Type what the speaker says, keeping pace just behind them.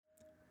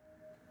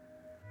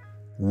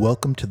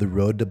Welcome to the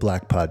Road to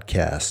Black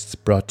podcast,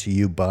 brought to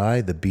you by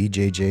the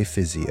BJJ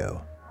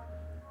Physio.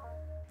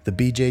 The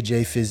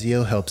BJJ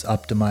Physio helps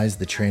optimize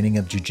the training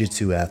of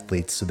jiu-jitsu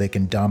athletes so they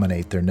can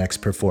dominate their next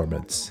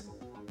performance.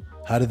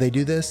 How do they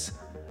do this?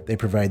 They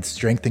provide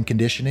strength and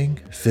conditioning,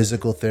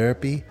 physical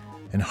therapy,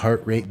 and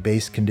heart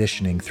rate-based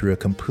conditioning through a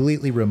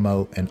completely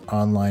remote and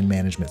online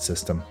management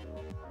system,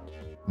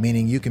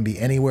 meaning you can be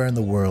anywhere in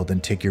the world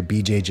and take your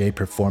BJJ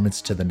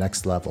performance to the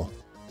next level.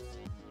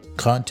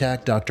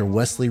 Contact Dr.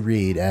 Wesley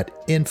Reed at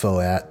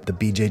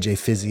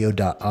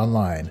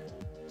info@thebjjphysio.online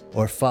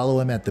or follow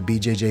him at the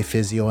BJJ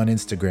Physio on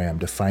Instagram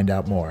to find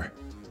out more.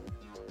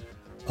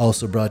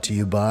 Also brought to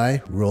you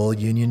by Roll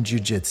Union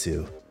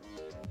Jiu-Jitsu.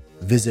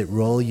 Visit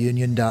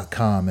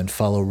rollunion.com and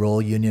follow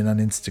Roll Union on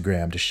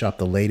Instagram to shop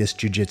the latest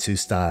jiu-jitsu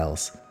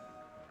styles.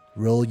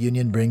 Roll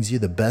Union brings you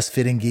the best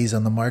fitting gis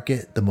on the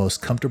market, the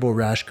most comfortable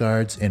rash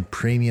guards, and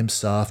premium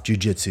soft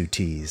jiu-jitsu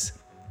tees.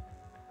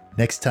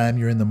 Next time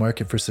you're in the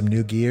market for some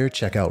new gear,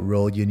 check out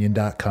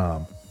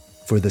rollunion.com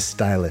for the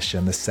stylish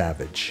and the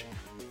savage.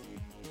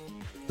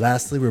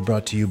 Lastly, we're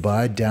brought to you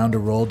by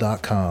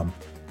downtoroll.com.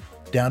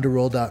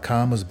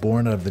 Downtoroll.com was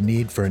born out of the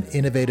need for an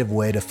innovative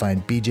way to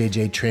find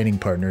BJJ training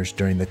partners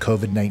during the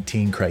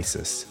COVID-19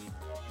 crisis.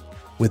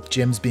 With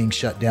gyms being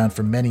shut down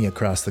for many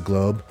across the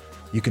globe,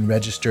 you can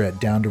register at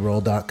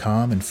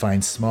downtoroll.com and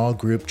find small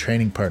group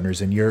training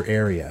partners in your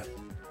area.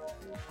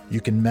 You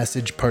can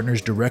message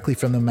partners directly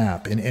from the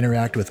map and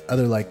interact with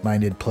other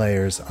like-minded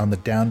players on the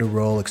Down to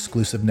Roll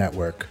exclusive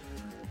network.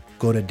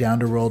 Go to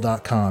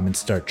downtoroll.com and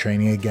start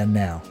training again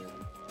now.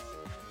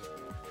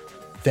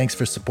 Thanks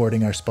for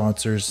supporting our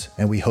sponsors,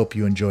 and we hope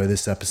you enjoy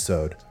this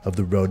episode of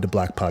the Road to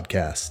Black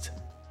podcast.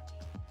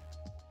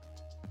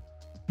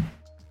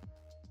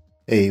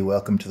 Hey,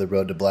 welcome to the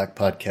Road to Black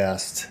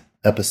podcast,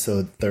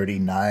 episode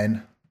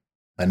 39.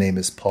 My name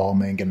is Paul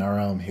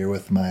Manganaro. I'm here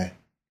with my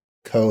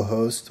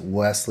co-host,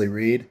 Wesley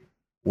Reed.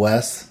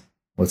 Wes,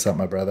 what's up,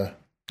 my brother?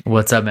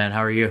 What's up, man?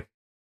 How are you?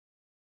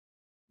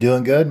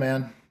 Doing good,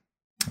 man.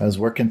 I was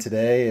working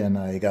today, and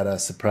I got a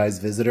surprise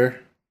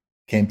visitor.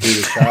 Came through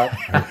the shop.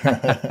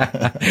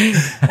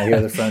 I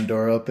hear the front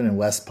door open, and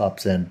Wes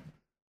pops in.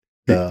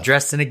 So,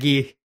 dressed in a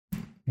gi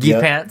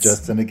pants.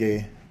 Just in a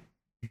gi.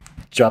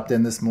 Dropped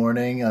in this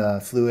morning,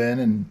 flew in,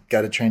 and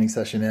got a training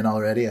session in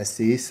already, I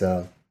see.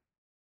 So,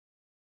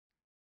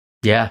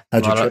 yeah.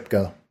 How'd your trip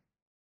go?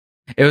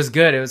 It was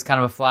good. It was kind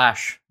of a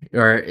flash,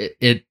 or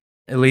it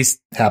at least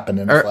happened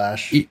in a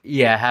flash.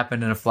 Yeah,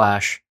 happened in a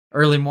flash.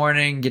 Early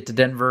morning, get to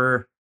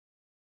Denver.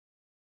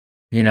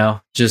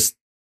 Just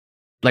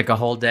like a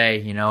whole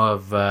day.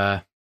 Of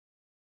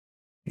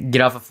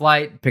get off a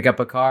flight, pick up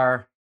a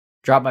car,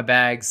 drop my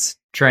bags,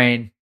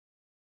 train.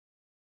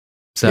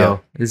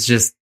 So It's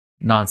just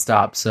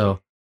nonstop.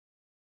 So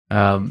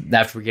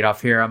after we get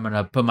off here, I'm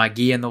gonna put my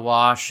gi in the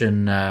wash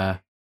and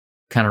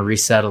kind of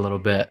reset a little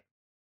bit.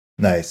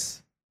 Nice.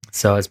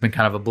 So it's been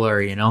kind of a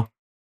blur,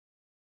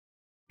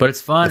 but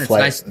it's fun. It's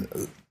nice.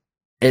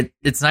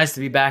 It's nice to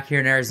be back here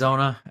in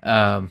Arizona.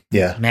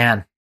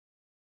 Man,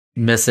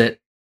 miss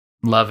it,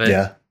 love it.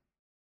 Yeah,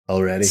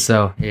 already.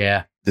 So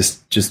yeah,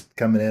 just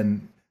coming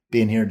in,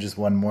 being here just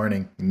one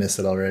morning, you miss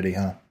it already,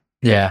 huh?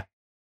 Yeah.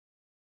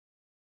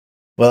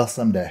 Well,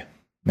 someday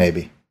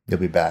maybe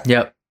you'll be back.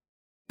 Yep.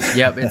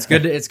 It's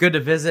good. It's good to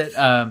visit.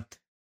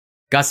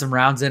 Got some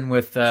rounds in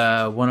with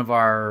one of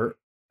our.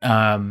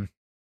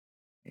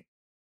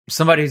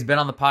 Somebody who's been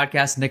on the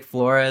podcast, Nick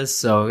Flores,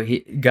 so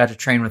he got to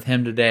train with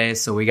him today.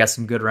 So we got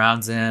some good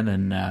rounds in,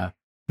 and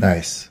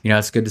nice.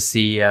 It's good to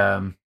see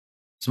some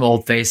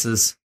old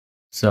faces.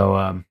 So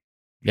I'm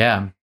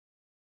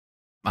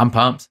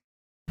pumped.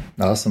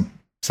 Awesome.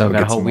 So we'll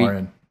got a whole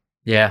week.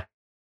 Yeah,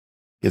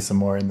 get some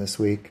more in this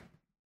week.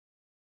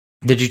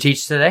 Did you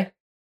teach today?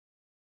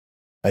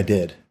 I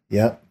did.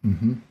 Yep.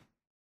 Mm-hmm.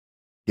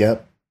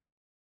 Yep.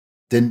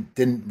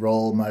 Didn't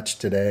roll much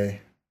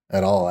today.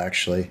 At all,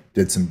 actually.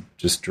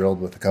 Just drilled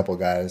with a couple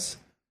guys.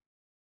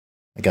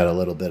 I got a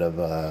little bit of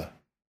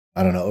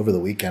over the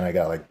weekend I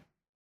got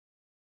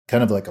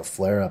kind of like a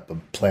flare-up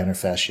of plantar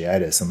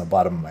fasciitis on the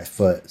bottom of my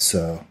foot.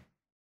 So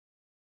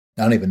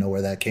I don't even know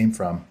where that came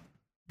from,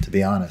 to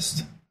be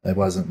honest. It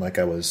wasn't like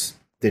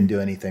didn't do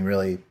anything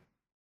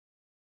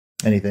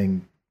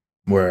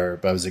where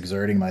I was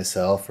exerting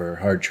myself or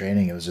hard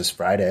training. It was just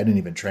Friday. I didn't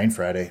even train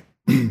Friday.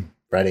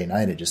 Friday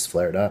night, it just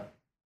flared up.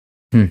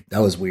 That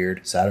was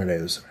weird. Saturday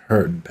was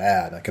hurting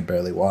bad. I could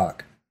barely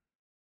walk.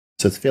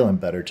 So it's feeling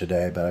better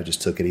today, but I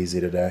just took it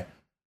easy today.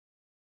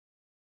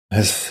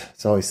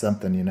 It's always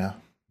something,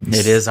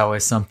 It is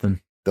always something.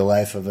 The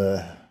life of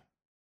a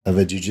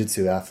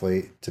jiu-jitsu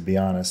athlete, to be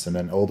honest, and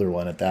an older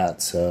one at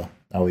that. So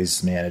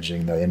always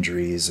managing the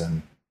injuries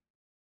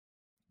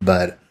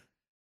but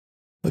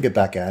we'll get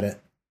back at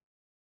it.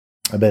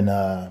 I've been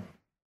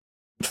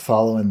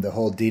following the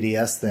whole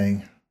DDS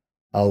thing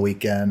all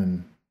weekend,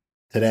 and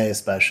today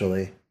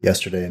especially,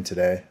 yesterday and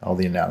today, all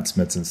the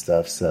announcements and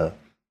stuff. So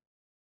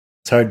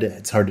it's hard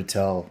to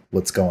tell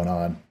what's going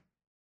on.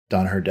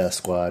 Danaher Death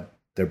Squad,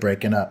 they're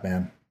breaking up,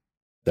 man.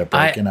 They're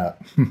breaking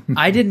up.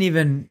 I didn't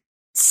even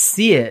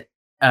see it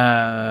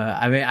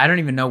I mean, I don't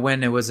even know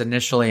when it was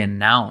initially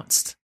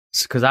announced,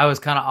 because I was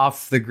kind of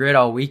off the grid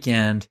all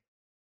weekend.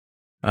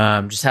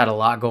 Just had a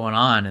lot going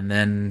on, and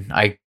then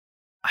I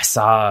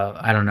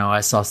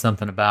saw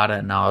something about it,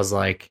 and I was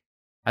like,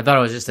 I thought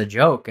it was just a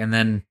joke, and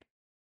then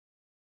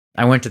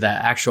I went to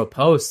that actual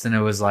post, and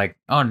it was like,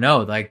 oh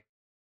no, like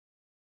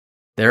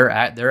they're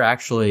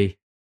actually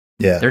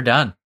they're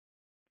done.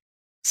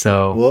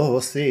 So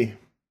we'll see,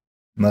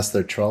 unless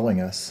they're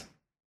trolling us.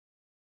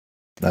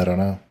 I don't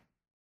know.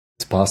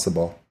 It's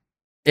possible.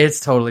 It's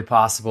totally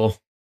possible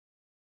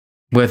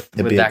with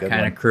that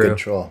kind of crew. Good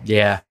troll.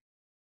 Yeah.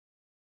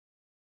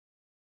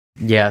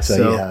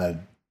 So you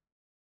had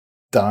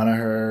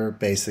Danaher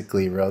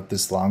basically wrote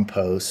this long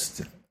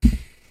post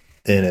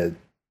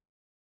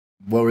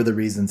what were the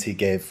reasons he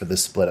gave for the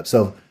split up?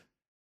 So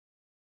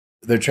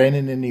they're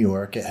training in New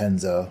York at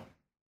Henzo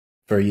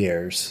for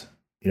years.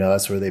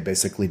 That's where they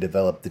basically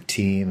developed the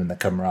team and the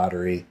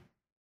camaraderie.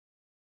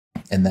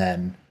 And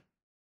then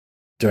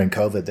during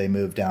COVID, they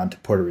moved down to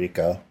Puerto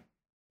Rico,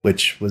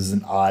 which was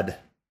an odd...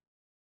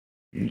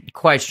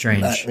 Quite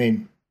strange. I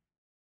mean,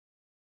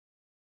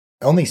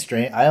 only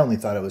strange. I only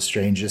thought it was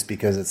strange just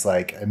because it's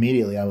like,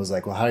 immediately I was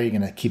like, well, how are you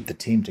going to keep the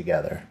team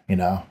together?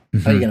 How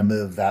are you going to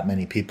move that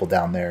many people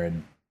down there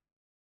and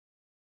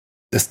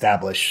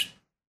establish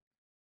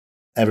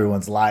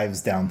everyone's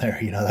lives down there?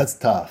 That's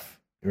tough,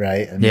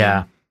 right?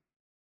 Yeah.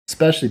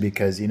 Especially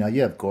because, you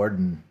have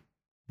Gordon.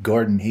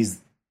 Gordon, he's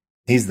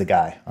the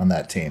guy on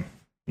that team,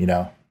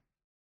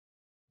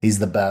 He's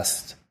the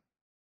best,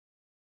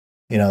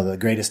 the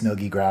greatest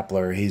no-gi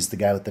grappler. He's the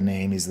guy with the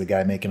name. He's the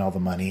guy making all the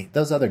money.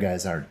 Those other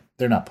guys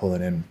they're not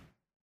pulling in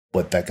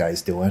what that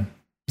guy's doing.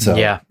 So,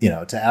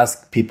 to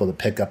ask people to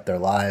pick up their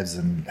lives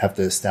and have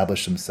to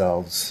establish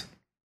themselves,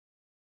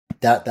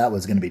 that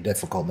was going to be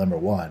difficult, number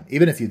one.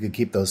 Even if you could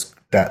keep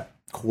that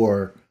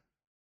core,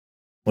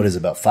 what is it,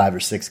 about 5 or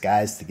 6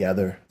 guys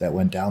together that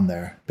went down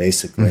there,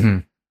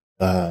 basically.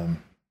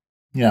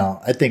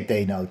 I think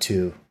they know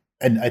too.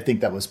 And I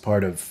think that was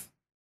part of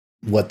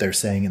what they're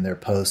saying in their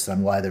posts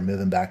on why they're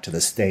moving back to the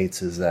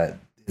States, is that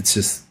it's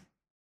just,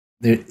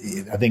 I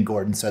think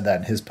Gordon said that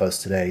in his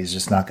post today. He's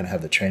just not going to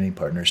have the training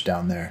partners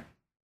down there,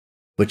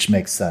 which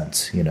makes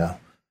sense,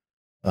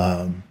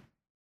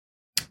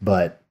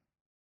 but,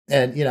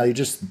 and,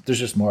 there's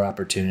just more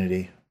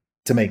opportunity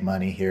to make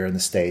money here in the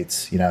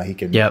States. He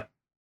can,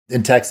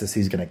 in Texas,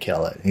 he's going to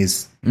kill it.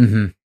 He's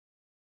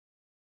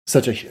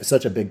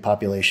such a big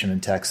population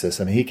in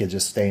Texas. I mean, he could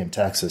just stay in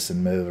Texas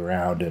and move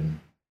around and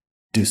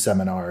do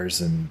seminars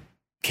and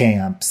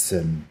camps,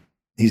 and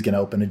he's going to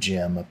open a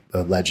gym,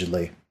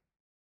 allegedly.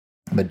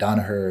 But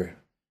Danaher,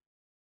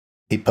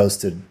 he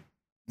posted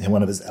in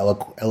one of his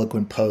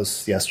eloquent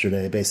posts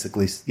yesterday,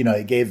 basically,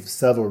 he gave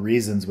several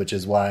reasons, which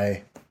is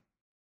why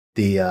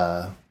the,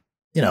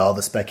 all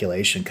the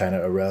speculation kind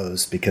of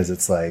arose, because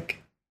it's like,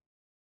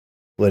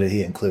 what did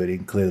he include? He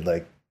included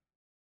like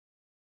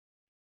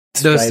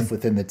strife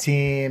within the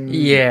team.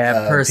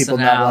 Yeah, personalities. People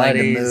not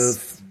wanting to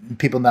move,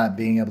 people not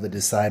being able to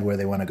decide where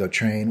they want to go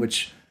train,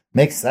 which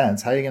makes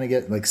sense. How are you going to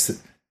get like,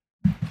 6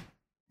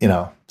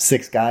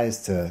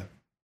 guys to,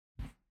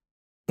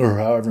 or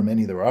however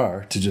many there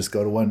are, to just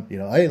go to one,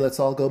 hey, let's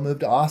all go move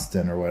to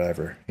Austin or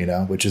whatever,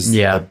 which is,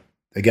 I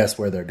guess,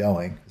 where they're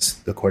going,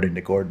 according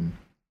to Gordon.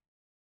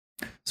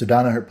 So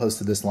Danaher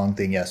posted this long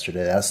thing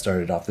yesterday. That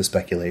started off the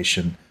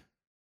speculation.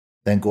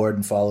 Then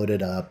Gordon followed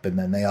it up, and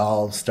then they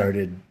all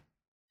started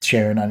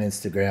sharing on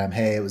Instagram,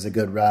 hey, it was a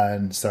good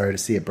run. Sorry to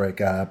see it break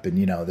up. And,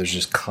 there's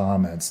just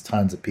comments,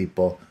 tons of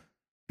people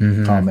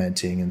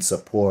commenting and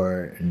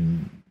support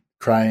and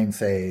crying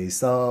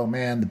face. Oh,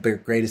 man, the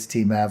greatest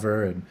team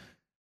ever. And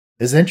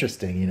it's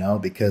interesting,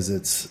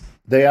 because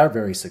they are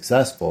very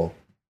successful.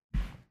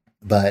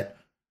 But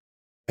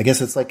I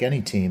guess it's like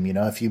any team,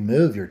 if you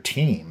move your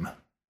team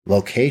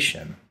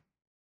location,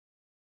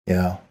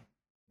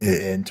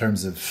 in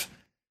terms of,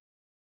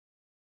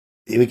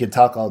 we could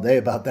talk all day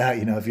about that.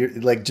 If you're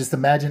like, just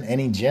imagine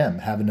any gym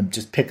having to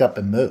just pick up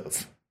and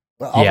move.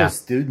 Well, all those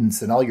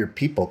students and all your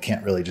people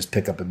can't really just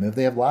pick up and move.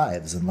 They have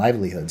lives and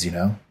livelihoods,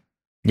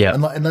 Yeah.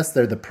 Unless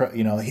they're the pro,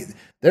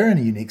 they're in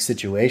a unique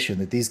situation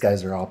that these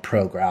guys are all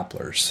pro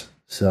grapplers.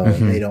 So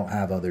they don't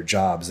have other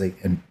jobs.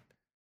 And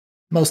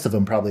most of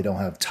them probably don't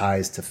have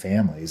ties to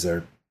families.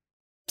 They're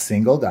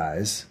single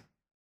guys,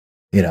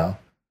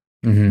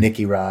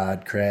 Nicky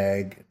Rod,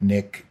 Craig,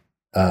 Nick,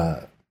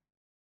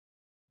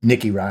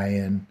 Nicky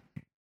Ryan,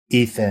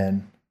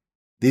 Ethan.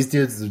 These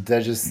dudes,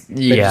 they've just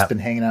been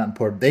hanging out in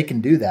Port. They can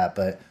do that,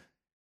 but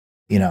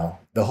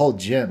the whole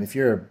gym. If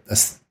you're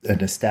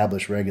an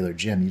established regular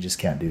gym, you just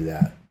can't do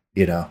that.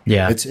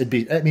 It'd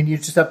be. I mean, you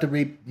just have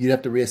to you'd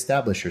have to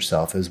reestablish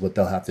yourself, is what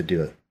they'll have to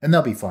do, and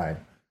they'll be fine.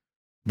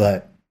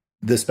 But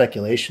the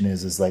speculation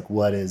is like,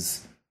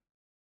 who's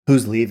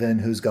leaving,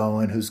 who's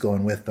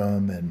going with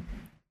them, and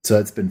so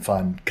it's been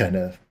fun, kind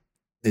of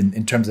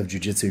in terms of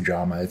jiu-jitsu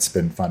drama. It's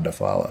been fun to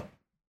follow.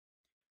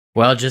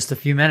 Well, just a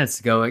few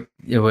minutes ago,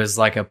 it was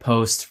like a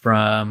post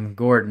from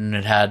Gordon.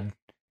 It had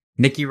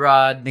Nicky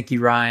Rod, Nicky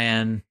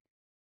Ryan.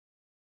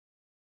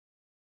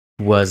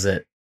 Was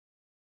it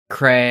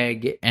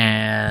Craig,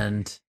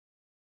 and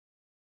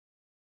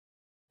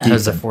that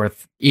was the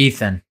fourth.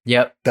 Ethan.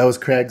 Yep. That was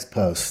Craig's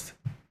post.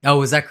 Oh,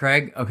 was that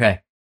Craig?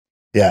 Okay.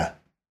 Yeah.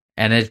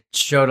 And it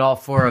showed all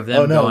four of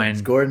them going.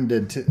 Gordon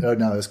did too. Oh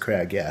no, it was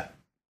Craig. Yeah.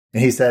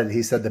 And he said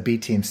the B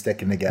team's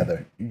sticking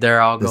togetger.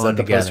 They're all going together. Is that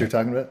the together. post you're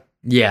talking about?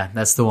 Yeah,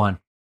 that's the one.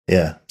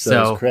 Yeah. So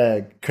it was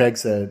Craig. Craig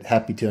said,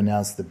 "Happy to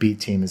announce the B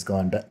team is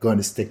going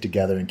to stick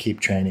together and keep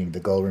training. The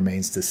goal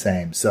remains the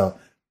same." So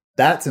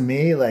that to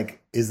me,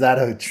 like, is that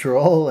a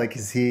troll? Like,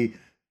 is he?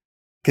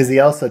 Because he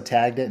also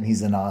tagged it, and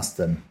he's in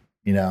Austin.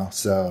 You know,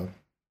 so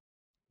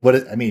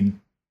I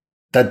mean,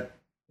 that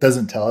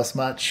doesn't tell us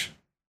much.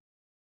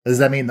 Does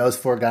that mean those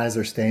four guys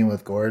are staying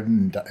with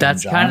Gordon?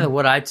 That's John? kind of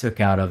what I took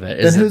out of it.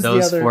 Is who's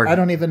those the other? I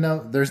don't even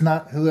know. There's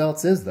not. Who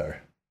else is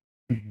there?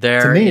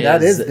 To me,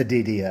 that is the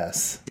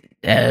DDS.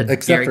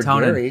 Except Gary for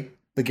Tonin. Gary.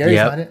 But Gary's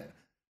not in.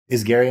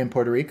 Is Gary in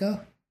Puerto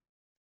Rico?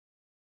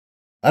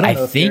 I don't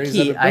know. I think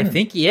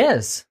he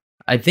is.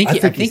 I think he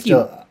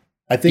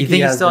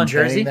has still in been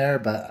Jersey training there,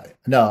 but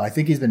no, I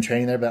think he's been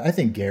training there. But I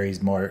think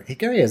Gary's more.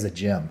 Gary has a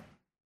gym.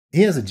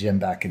 He has a gym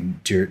back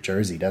in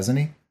Jersey, doesn't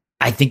he?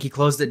 I think he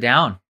closed it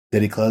down.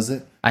 Did he close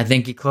it? I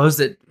think he closed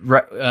it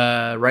right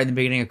in the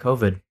beginning of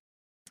COVID.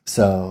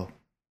 So,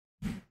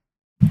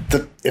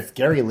 if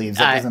Gary leaves,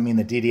 that doesn't mean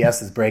the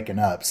DDS is breaking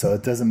up. So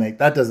that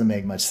doesn't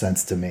make much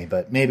sense to me.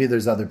 But maybe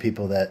there's other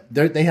people that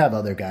they have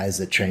other guys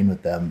that train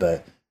with them.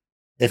 But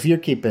if you're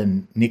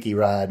keeping Nicky,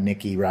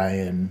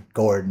 Ryan,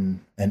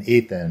 Gordon, and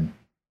Ethan,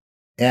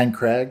 and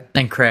Craig,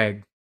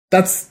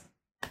 that's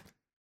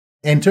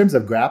in terms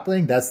of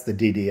grappling. That's the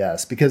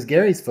DDS because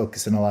Gary's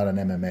focusing a lot on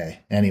MMA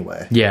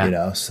anyway. Yeah, you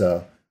know.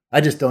 So I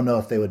just don't know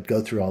if they would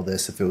go through all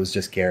this if it was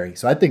just Gary.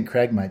 So I think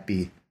Craig might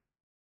be.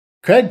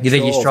 Craig, you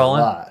think he's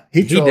trolling? A lot.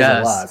 He trolls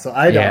a lot. So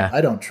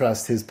I don't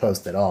trust his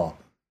post at all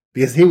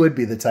because he would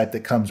be the type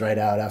that comes right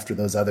out after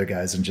those other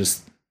guys and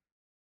just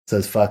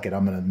says, "Fuck it,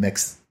 I'm going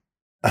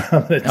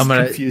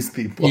to confuse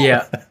people."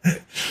 Yeah,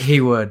 he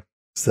would.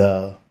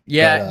 So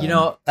yeah,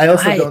 but, I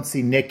also don't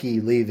see Nicky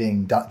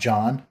leaving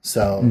John.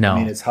 So no. I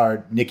mean, it's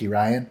hard. Nicky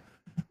Ryan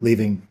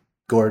leaving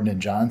Gordon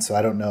and John. So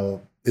I don't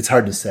know. It's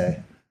hard to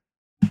say.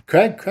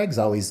 Craig's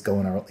always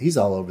going. He's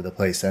all over the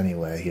place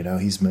anyway. You know,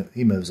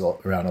 he moves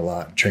around a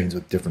lot, and trains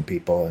with different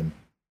people, and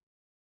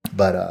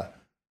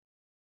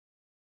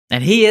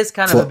he is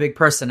kind of a big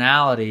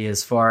personality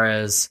as far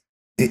as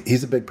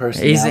he's a big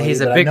personality.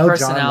 He's a big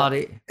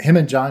personality. Him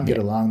and John get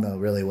along though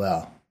really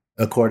well,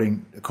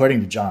 according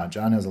to John.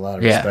 John has a lot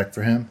of respect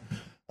for him.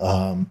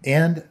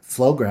 And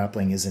Flow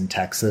Grappling is in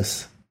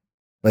Texas,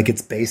 like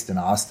it's based in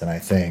Austin, I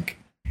think,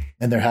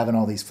 and they're having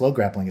all these Flow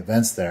Grappling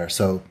events there.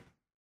 So.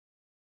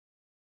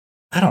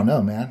 I don't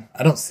know, man.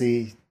 I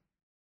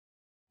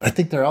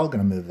think they're all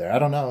going to move there. I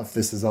don't know if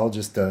this is all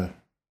just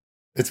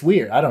it's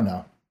weird. I don't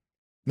know.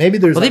 Maybe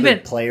there's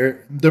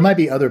there might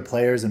be other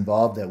players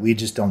involved that we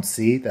just don't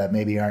see that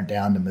maybe aren't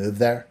down to move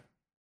there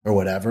or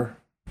whatever.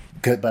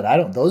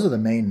 But those are the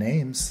main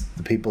names,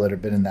 the people that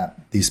have been in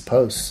these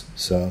posts.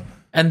 So,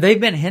 and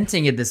they've been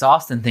hinting at this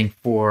Austin thing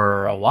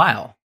for a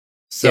while.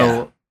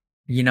 So,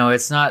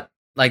 it's not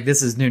like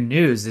this is new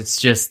news.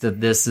 It's just that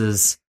this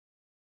is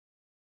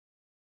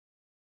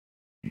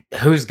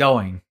who's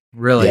going,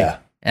 really? Yeah.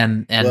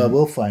 And well,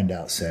 we'll find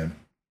out soon.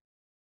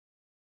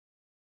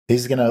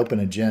 He's going to open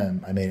a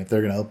gym. I mean, if they're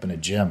going to open a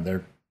gym,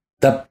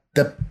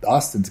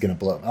 Austin's going to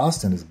blow.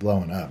 Austin is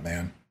blowing up,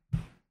 man.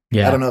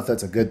 Yeah. I don't know if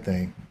that's a good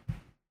thing.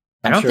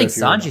 I don't think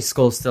Sanji's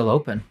school's still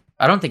open.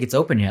 I don't think it's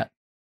open yet.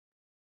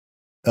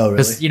 Oh, really?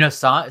 Because,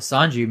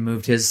 Sanji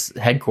moved his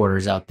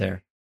headquarters out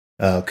there.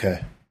 Oh,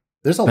 okay.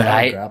 There's a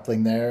lot of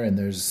grappling there, and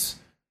there's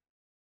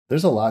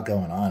a lot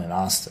going on in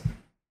Austin.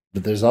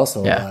 But there's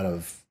also a lot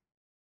of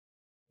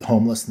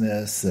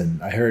homelessness,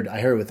 and I heard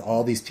with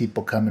all these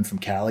people coming from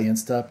Cali and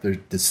stuff,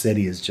 the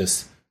city is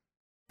just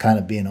kind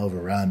of being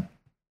overrun.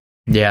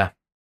 Yeah,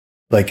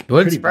 like it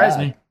wouldn't surprise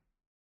me.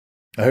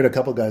 I heard a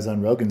couple guys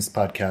on Rogan's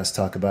podcast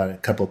talk about it, a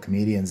couple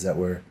comedians that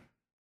were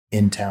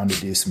in town to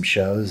do some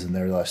shows, and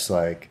they're just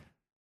like,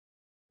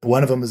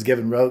 one of them was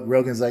giving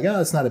Rogan's like, "Oh,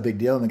 it's not a big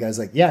deal," and the guy's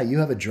like, "Yeah, you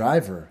have a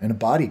driver and a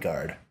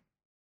bodyguard."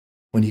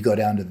 When you go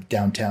down to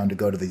downtown to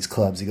go to these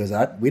clubs, he goes,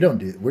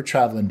 we're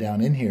traveling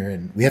down in here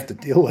and we have to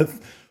deal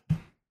with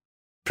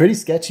pretty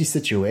sketchy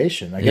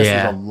situation. I guess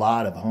there's a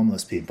lot of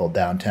homeless people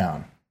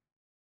downtown.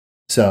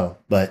 So,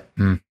 but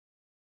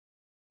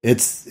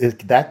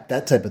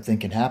that type of thing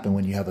can happen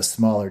when you have a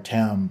smaller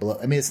town.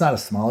 I mean, it's not a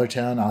smaller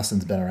town.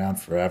 Austin's been around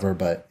forever,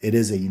 but it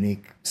is a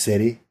unique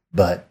city,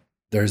 but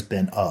there's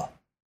been a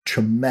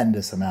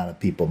tremendous amount of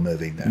people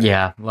moving there.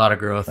 Yeah. A lot of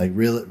growth. Like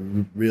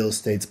real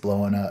estate's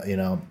blowing up,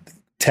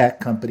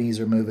 tech companies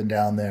are moving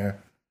down there,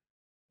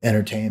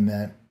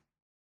 entertainment,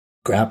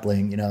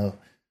 grappling,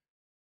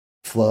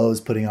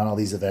 Flow's putting on all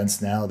these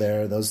events now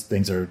there. Those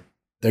things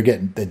they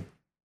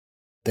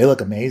look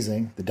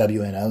amazing. The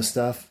WNO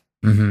stuff,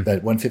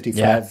 that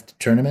 155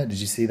 tournament. Did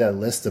you see that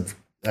list of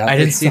I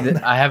didn't see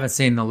that. I haven't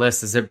seen the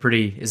list. Is it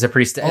pretty? Is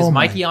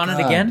Mikey on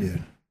it again?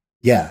 Dude.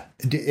 Yeah.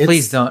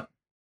 Please don't.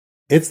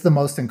 It's the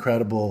most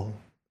incredible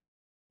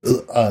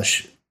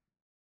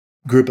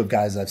group of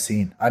guys I've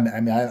seen. I'm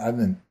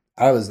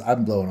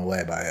blown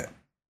away by it.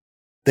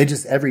 They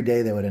just every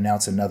day they would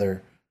announce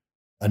another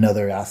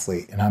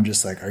athlete, and I'm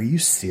just like, are you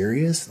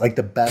serious? Like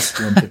the best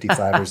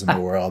 155ers in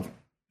the world.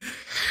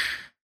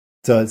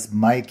 So it's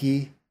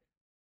Mikey,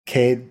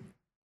 Cade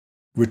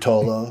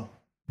Rutolo,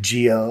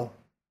 Gio,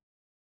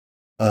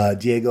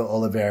 Diego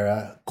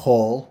Oliveira,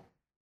 Cole.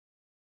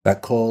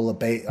 That Cole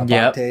Abate,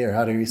 or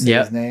how do you say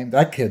his name?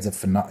 That kid's a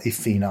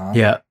phenom.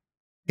 Yeah.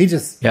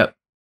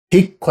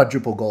 He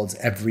quadruple golds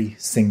every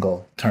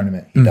single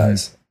tournament he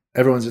does.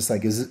 Everyone's just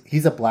like,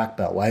 he's a black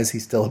belt. Why is he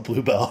still a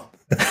blue belt?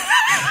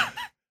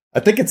 I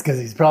think it's because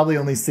he's probably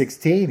only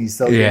 16. He's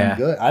so damn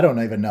good. I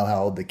don't even know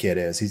how old the kid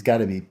is. He's got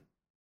to be.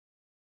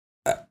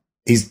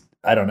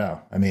 I don't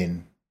know. I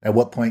mean, at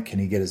what point can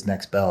he get his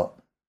next belt?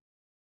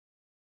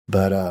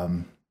 But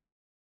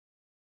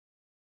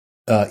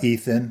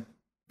Ethan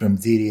from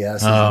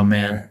DDS. Oh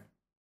man.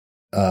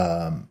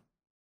 There.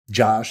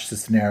 Josh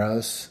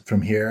Cisneros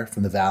from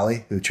the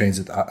Valley, who trains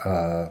with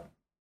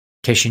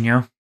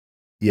Queixinho.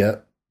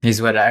 Yep. He's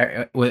with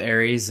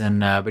Aries, and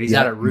but he's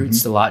out at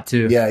Roots a lot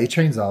too. Yeah, he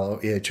trains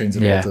he trains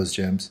at both those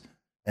gyms.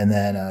 And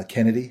then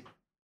Kennedy,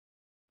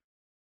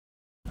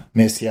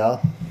 Messiel.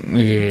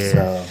 Yeah.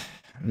 So,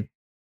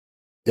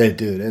 yeah,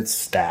 dude, it's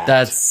stacked.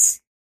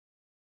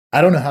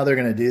 I don't know how they're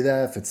gonna do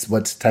that. If it's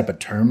what type of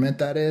tournament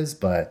that is,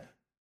 but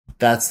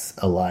that's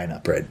a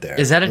lineup right there.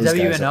 Is that a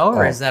WNO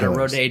or is that killers. A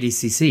road to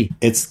ADCC?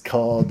 It's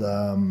called.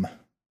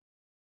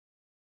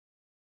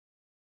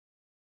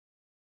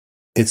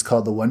 It's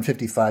called the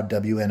 155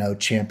 WNO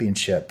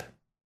Championship.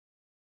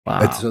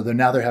 Wow. So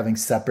they're having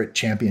separate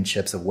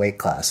championships of weight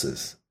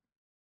classes.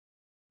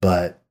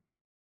 But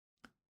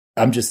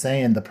I'm just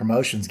saying the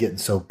promotion's getting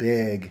so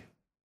big.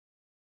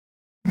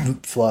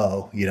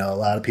 Flow, a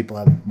lot of people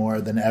have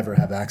more than ever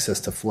have access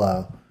to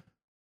Flow.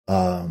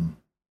 And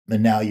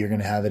now you're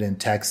going to have it in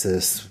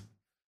Texas,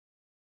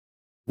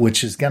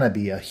 which is going to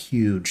be a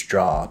huge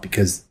draw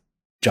because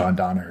John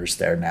Donaher's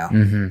there now.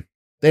 Mm-hmm.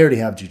 They already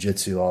have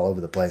jiu-jitsu all over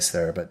the place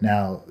there, but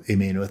now,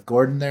 with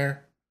Gordon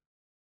there,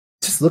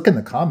 just look in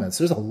the comments.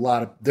 There's a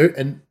lot of there,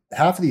 and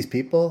half of these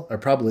people are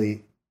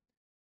probably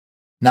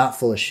not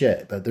full of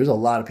shit, but there's a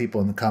lot of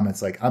people in the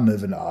comments like, I'm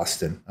moving to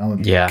Austin.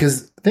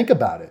 Because think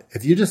about it.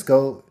 If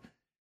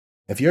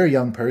you're a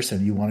young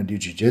person, you want to do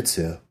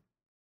jiu-jitsu,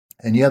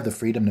 and you have the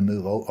freedom to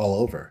move all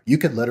over, you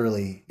could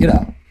literally,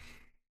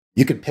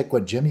 you could pick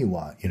what gym you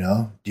want, Do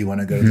you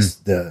want to go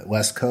to the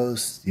West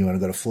Coast? Do you want to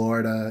go to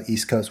Florida,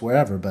 East Coast,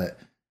 wherever? But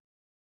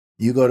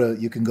you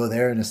can go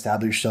there and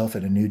establish yourself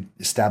at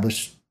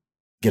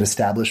get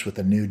established with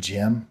a new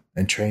gym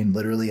and train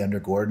literally under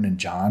Gordon and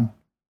John.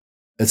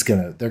 Their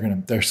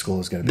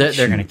school is gonna be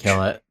they're gonna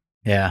kill it.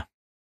 Yeah.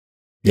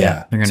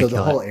 Yeah. They're gonna so kill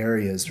the whole it.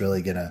 area is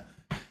really gonna,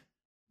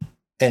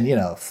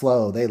 and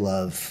Flow, they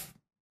love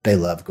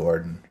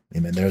Gordon. I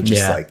mean, they're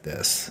just like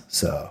this.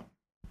 So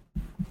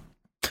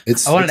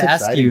I wanted to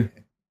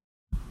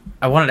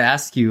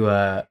ask you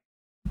our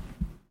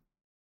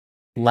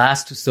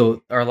last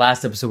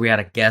episode we had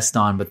a guest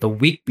on, but the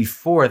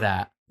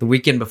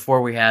weekend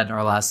before we had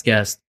our last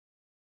guest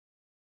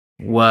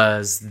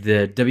was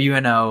the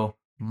WNO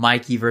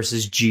Mikey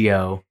versus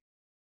Gio.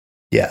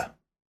 Yeah.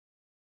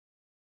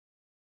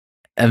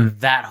 And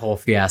that whole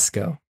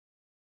fiasco.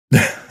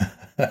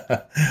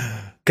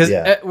 Because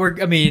we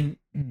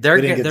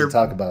didn't get to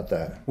talk about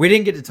that. We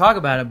didn't get to talk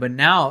about it, but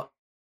now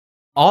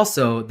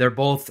also they're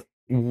both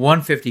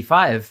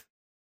 155.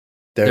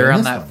 They're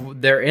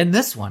in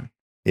this one.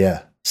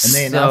 Yeah. And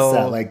they announced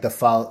that like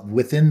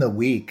within the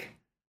week.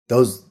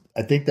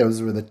 I think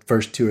those were the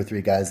first 2 or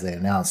 3 guys they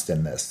announced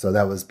in this. So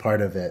that was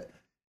part of it.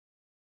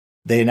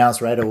 They announced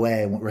right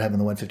away, we're having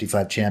the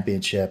 155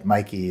 championship.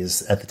 Mikey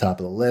is at the top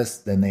of the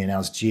list. Then they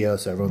announced Gio.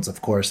 So everyone's,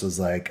 of course, was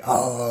like,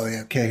 oh,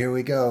 okay, here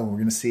we go. We're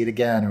going to see it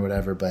again or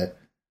whatever. But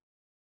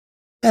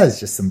that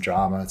was just some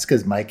drama. It's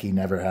because Mikey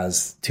never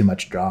has too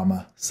much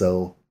drama.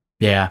 So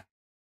yeah,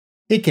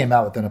 he came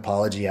out with an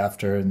apology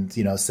after and,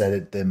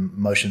 said the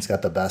emotions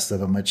got the best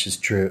of him, which is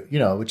true,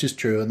 which is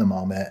true in the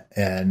moment.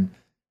 And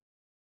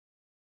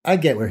I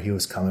get where he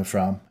was coming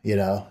from,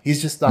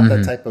 he's just not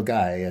that type of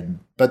guy.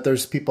 But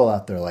there's people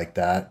out there like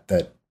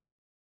that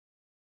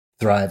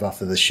thrive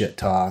off of the shit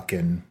talk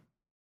and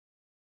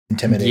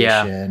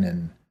intimidation.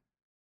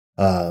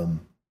 And,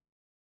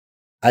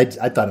 I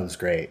thought it was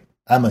great.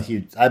 I'm a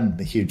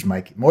huge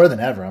Mikey, more than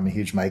ever. I'm a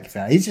huge Mikey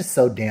fan. He's just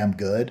so damn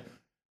good.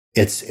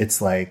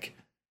 It's like,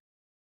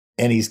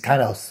 and he's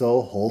kind of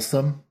so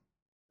wholesome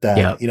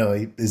that,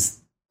 his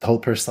whole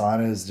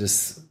persona is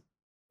just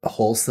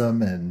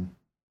wholesome, and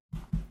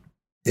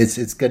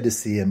it's good to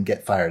see him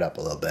get fired up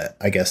a little bit,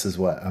 I guess is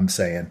what I'm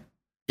saying.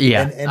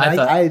 Yeah. And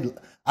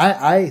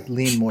I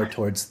lean more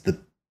towards the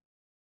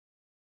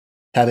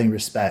having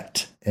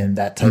respect in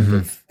that type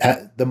of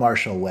the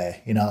martial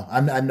way.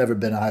 I've never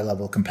been a high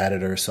level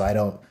competitor, so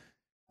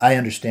I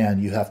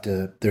understand you have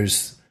to,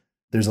 there's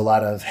a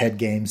lot of head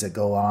games that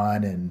go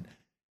on,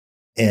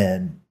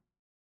 and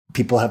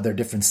people have their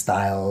different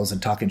styles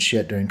and talking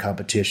shit during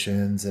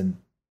competitions. And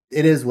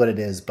it is what it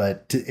is.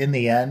 But in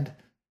the end,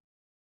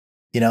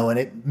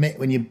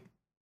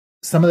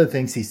 some of the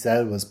things he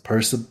said was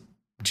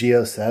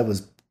Gio said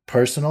was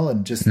personal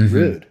and just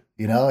rude,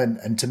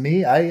 and to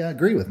me, I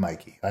agree with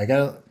Mikey.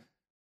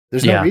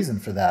 There's no reason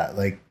for that.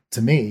 Like,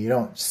 to me, you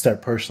don't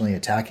start personally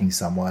attacking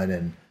someone,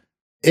 and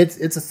it's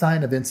a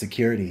sign of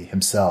insecurity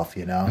himself,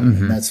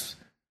 and that's,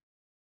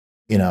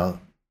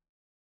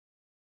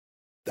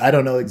 I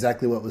don't know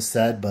exactly what was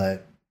said,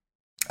 but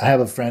I have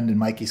a friend in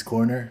Mikey's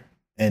corner,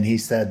 and he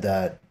said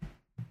that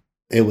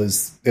it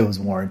was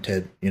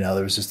warranted.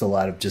 There was just a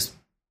lot of just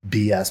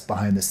BS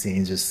behind the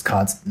scenes,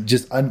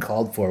 just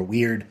uncalled for,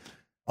 weird,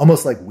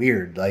 almost like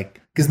weird,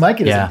 like, because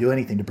Mikey doesn't do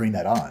anything to bring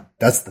that on.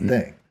 That's the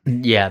thing.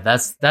 Yeah,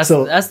 that's the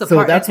so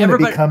part. That's when it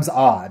becomes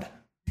odd.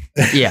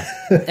 Yeah,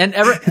 and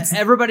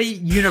everybody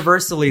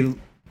universally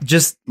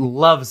just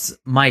loves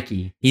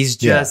Mikey. He's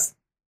just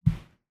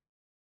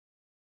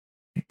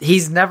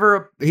he's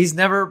never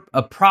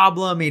a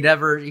problem. He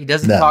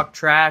doesn't talk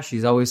trash.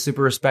 He's always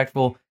super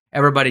respectful.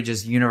 Everybody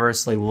just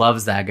universally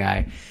loves that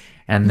guy.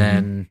 And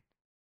then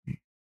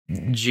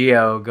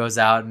Gio goes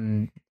out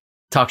and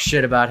talks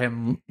shit about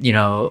him,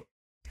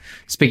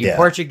 speaking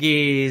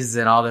Portuguese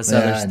and all this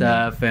other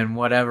stuff and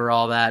whatever,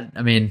 all that.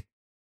 I mean,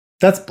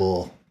 that's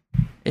bull.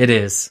 It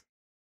is.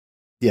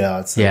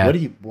 It's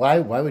like, why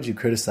would you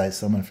criticize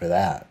someone for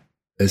that?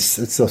 It's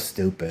so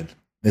stupid.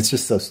 It's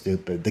just so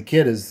stupid. The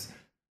kid is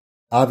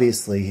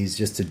obviously, he's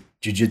just a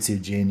jiu-jitsu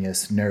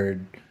genius,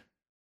 nerd,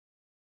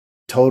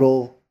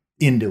 total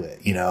into it,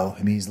 I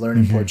mean, he's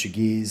learning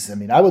Portuguese. I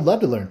mean, I would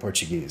love to learn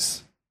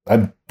Portuguese.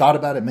 I've thought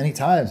about it many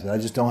times, but I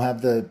just don't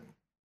have the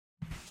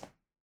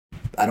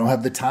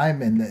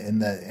time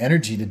and the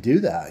energy to do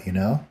that,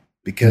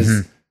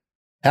 because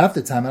half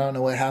the time I don't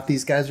know what half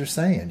these guys are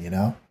saying,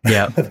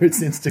 whether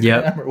it's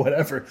Instagram or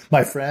whatever,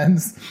 my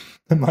friends.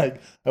 I'm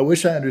like, I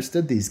wish I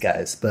understood these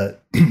guys,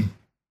 but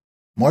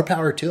more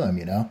power to them,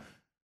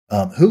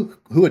 who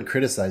would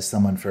criticize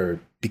someone for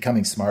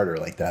becoming smarter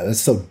like that?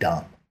 That's so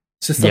dumb.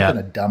 It's just something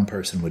a dumb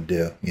person would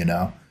do,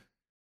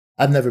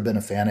 I've never been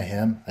a fan of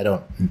him. I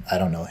don't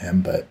know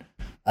him, but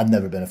I've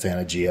never been a fan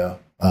of Gio.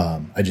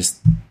 I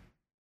just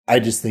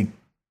think,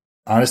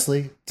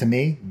 honestly, to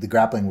me, the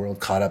grappling world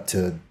caught up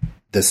to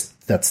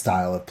that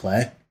style of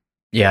play.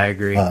 Yeah, I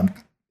agree.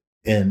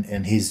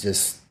 And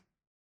he's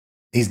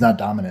not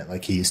dominant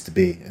like he used to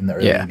be in the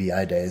early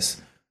EBI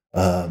days.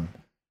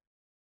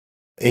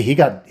 He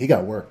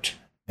got worked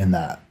in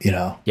that,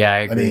 Yeah,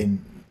 I agree. I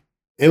mean,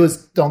 it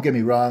was, don't get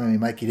me wrong. I mean,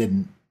 Mikey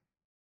didn't,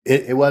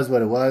 it was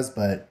what it was,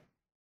 but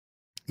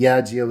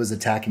Gio was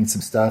attacking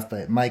some stuff,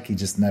 but Mikey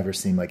just never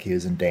seemed like he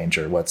was in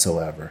danger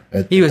whatsoever.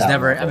 He was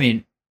never, level. I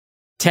mean,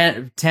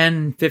 10,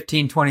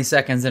 15, 20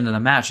 seconds into the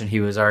match, and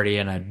he was already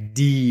in a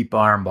deep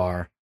arm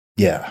bar.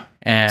 Yeah.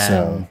 And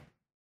so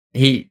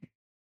he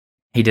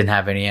didn't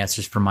have any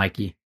answers for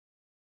Mikey.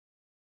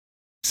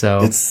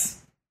 So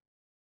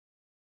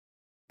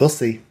we'll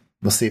see.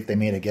 We'll see if they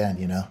meet again,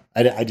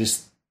 I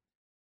just,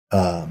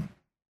 I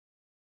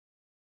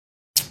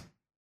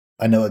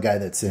know a guy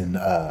that's in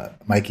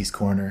Mikey's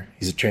corner.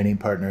 He's a training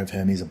partner of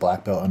him. He's a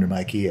black belt under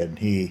Mikey, and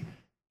he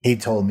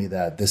told me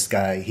that this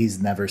guy,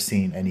 he's never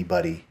seen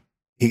anybody.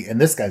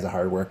 And this guy's a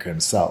hard worker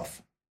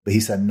himself, but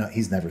he said no,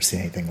 he's never seen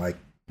anything like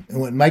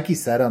when Mikey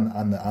said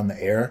on the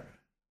air.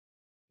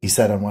 He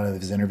said on one of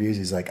his interviews,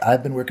 he's like,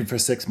 "I've been working for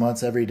 6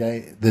 months every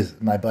day."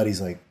 My buddy's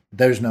like,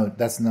 that's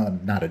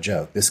not a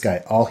joke. This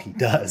guy, all he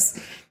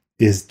does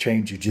is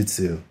train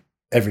jiu-jitsu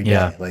every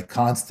day, like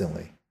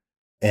constantly.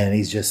 And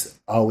he's just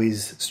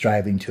always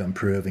striving to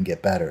improve and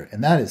get better.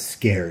 And that is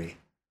scary.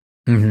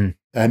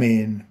 I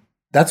mean,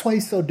 that's why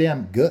he's so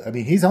damn good. I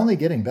mean, he's only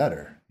getting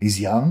better. He's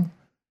young,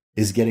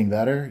 is getting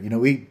better.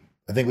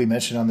 I think we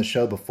mentioned on the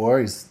show before,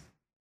 he's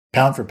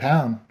pound for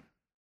pound,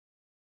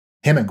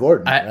 him and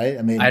Gordon, right?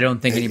 I mean, I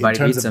don't think anybody in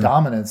terms beats of him.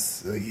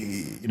 Dominance,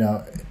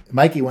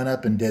 Mikey went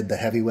up and did the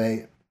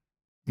heavyweight.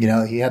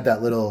 He had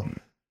that little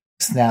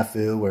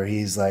snafu where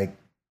he's like,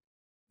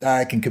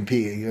 I can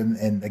compete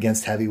and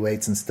against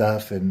heavyweights and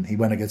stuff. And he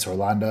went against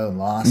Orlando and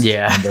lost.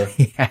 Yeah.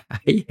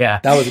 Yeah.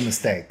 That was a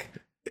mistake.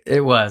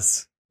 It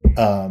was.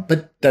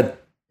 But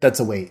that's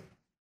a weight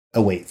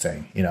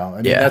thing, I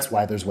mean, that's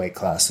why there's weight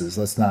classes.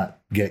 Let's not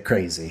get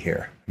crazy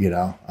here,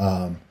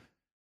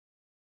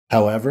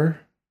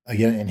 However,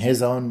 again, in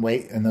his own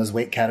weight, in those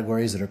weight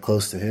categories that are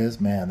close to his,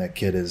 man, that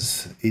kid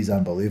he's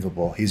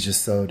unbelievable. He's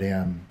just so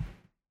damn,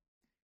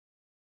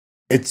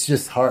 it's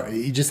just hard.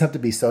 You just have to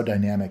be so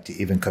dynamic to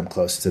even come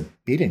close to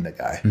beating the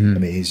guy. I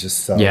mean, he's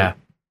just so, I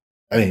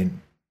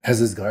mean, has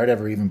his guard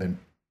ever even been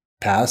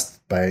passed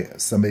by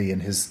somebody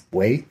in his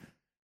weight?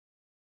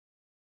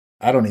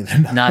 I don't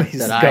even know. Not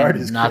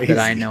that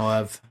I know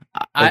of.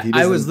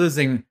 I was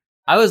losing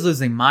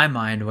my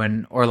mind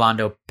when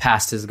Orlando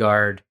passed his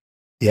guard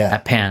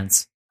at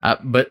Pans.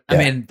 But I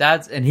mean,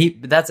 that's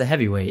a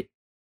heavyweight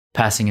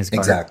passing his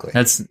guard. Exactly.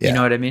 That's, you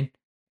know what I mean?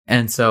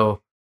 And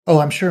so,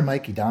 I'm sure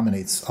Mikey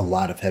dominates a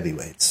lot of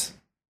heavyweights.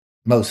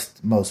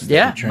 Most. Most.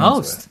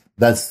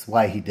 That's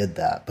why he did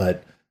that.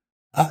 But,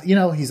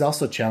 he's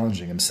also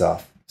challenging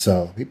himself.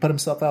 So he put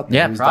himself out there.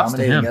 Yeah, He was props to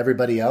dominating him.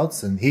 everybody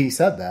else, and he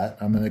said that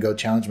I'm going to go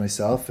challenge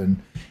myself.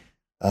 And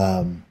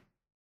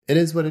it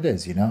is what it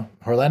is, you know.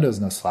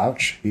 Orlando's no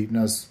slouch. He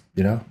knows,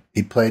 you know,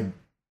 he played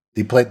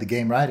the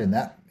game right in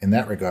that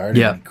regard.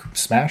 Yeah, And he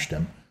smashed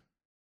him.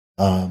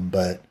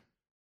 But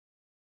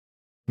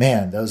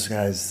man, those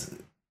guys,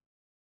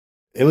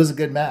 it was a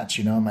good match,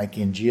 you know,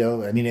 Mikey and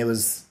Gio. I mean,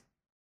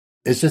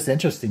 it's just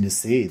interesting to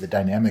see the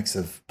dynamics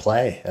of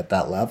play at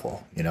that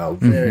level, you know,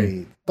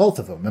 both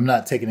of them. I'm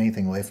not taking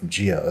anything away from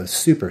Gio. A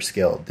super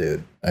skilled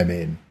dude. I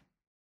mean,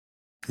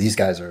 these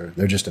guys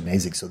they're just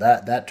amazing. So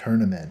that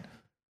tournament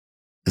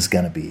is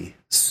going to be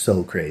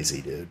so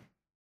crazy, dude.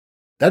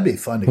 That'd be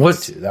fun to go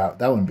to.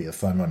 That would be a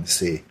fun one to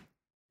see.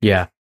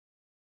 Yeah.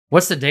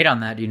 What's the date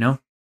on that? Do you know?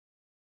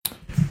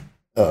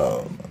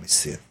 Let me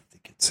see. I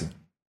think it's in.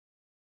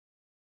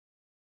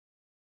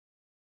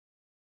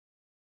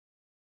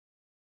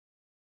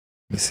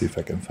 Let me see if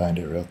I can find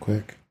it real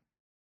quick.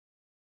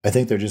 I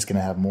think they're just going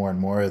to have more and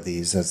more of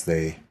these as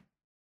they...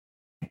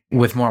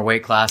 With more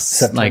weight class.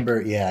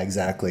 September, yeah,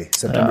 exactly.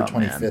 September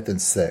 25th and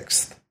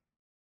 6th.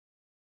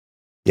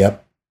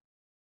 Yep.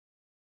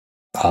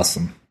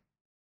 Awesome.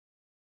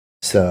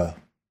 So,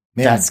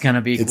 man. That's going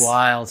to be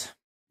wild.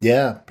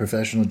 Yeah,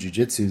 professional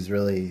jiu-jitsu is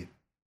really...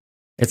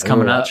 It's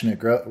coming up.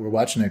 We're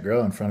watching it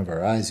grow in front of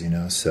our eyes, you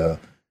know, so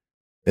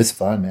it's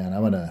fun, man.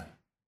 I'm gonna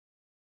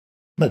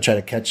try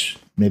to catch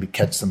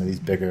some of these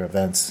bigger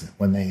events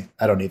when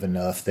I don't even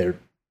know if they're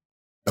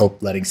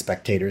letting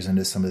spectators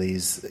into some of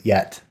these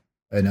yet.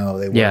 I know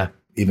they were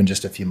even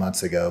just a few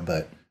months ago,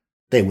 but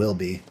they will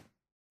be,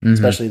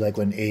 especially like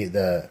when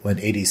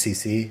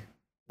ADCC,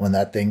 when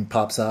that thing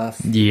pops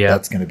off. Yeah,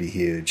 that's going to be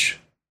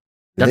huge.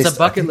 That's a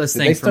bucket list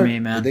thing for me,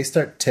 man. Did they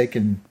start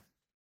doing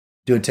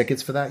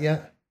tickets for that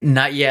yet?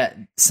 Not yet.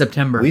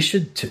 September. We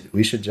should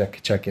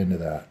check into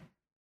that.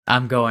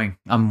 I'm going.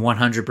 I'm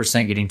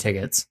 100% getting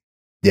tickets.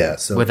 Yeah,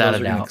 so without a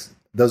doubt,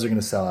 those are going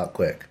to sell out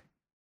quick.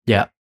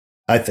 Yeah,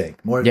 I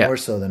think more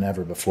so than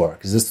ever before,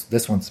 because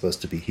this one's supposed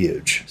to be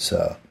huge.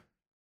 So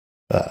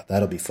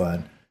that'll be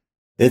fun.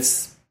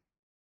 So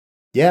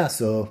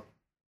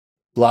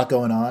a lot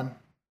going on.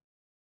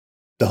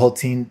 The whole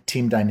team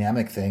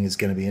dynamic thing is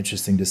going to be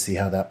interesting to see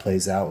how that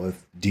plays out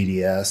with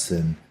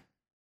DDS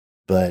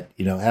but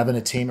you know, having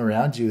a team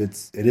around you,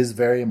 it is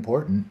very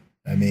important.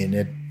 I mean,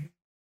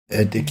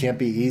 it can't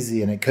be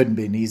easy, and it couldn't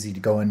be easy to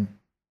going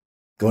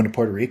to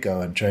Puerto Rico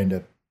and trying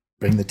to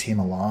bring the team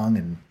along.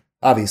 And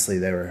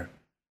obviously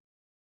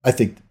I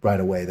think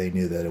right away they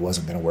knew that it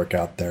wasn't going to work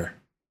out there,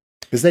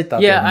 because they thought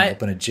they were going to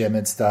open a gym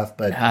and stuff.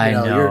 But you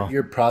know.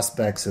 Your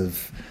prospects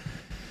of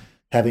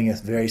having a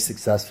very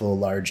successful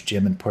large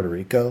gym in Puerto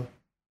Rico,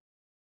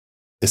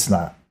 it's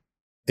not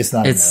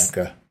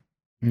America.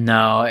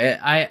 No,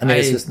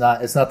 it's just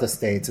not. It's not the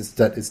States.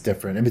 It's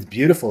different. I mean, it's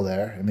beautiful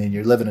there. I mean,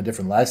 you're living a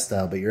different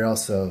lifestyle, but you're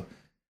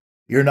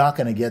not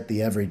going to get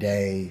the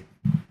everyday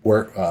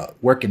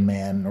working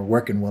man or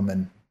working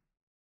woman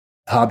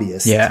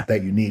hobbyist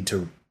that you need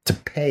to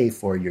pay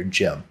for your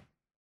gym.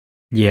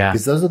 Yeah,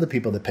 because those are the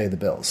people that pay the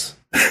bills.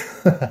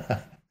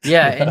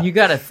 Yeah, and you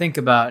got to think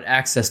about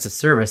access to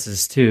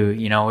services too.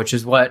 You know, which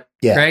is what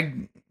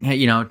Greg,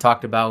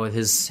 talked about with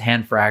his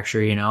hand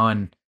fracture. You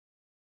know,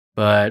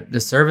 but the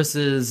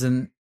services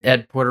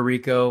at Puerto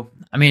Rico,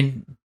 I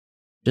mean,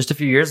 just a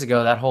few years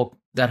ago,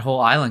 that whole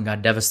island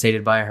got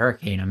devastated by a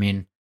hurricane. I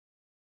mean,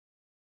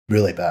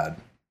 really bad.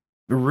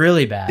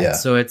 Yeah.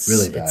 So it's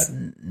really bad.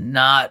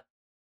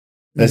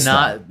 It's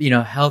not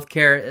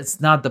healthcare. It's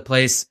not the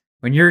place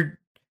when you're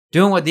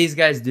doing what these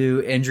guys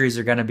do. Injuries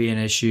are going to be an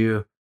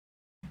issue.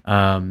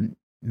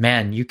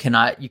 Man, you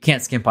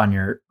can't skimp on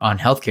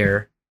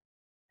healthcare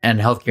and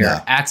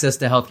healthcare access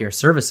to healthcare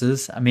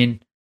services. I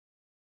mean,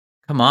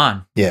 come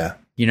on. Yeah.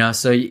 You know,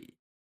 so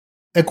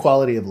a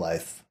quality of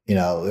life, you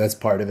know, that's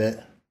part of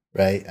it,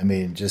 right? I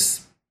mean,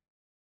 just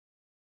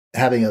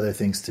having other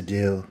things to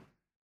do.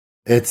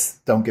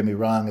 Don't get me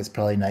wrong, it's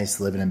probably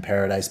nice living in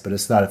paradise, but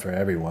it's not for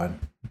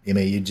everyone. I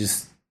mean,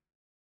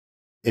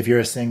 if you're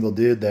a single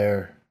dude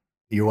there,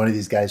 you're one of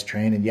these guys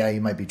training,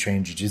 you might be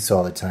training jiu-jitsu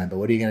all the time, but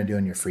what are you going to do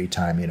in your free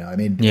time? You know, I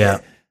mean,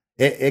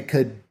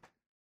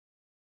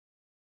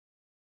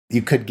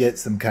 you could get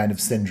some kind of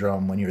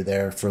syndrome when you're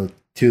there for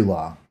too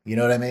long. You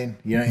know what I mean?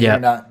 You don't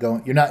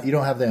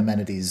have the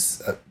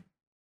amenities,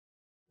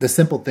 the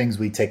simple things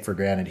we take for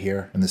granted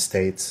here in the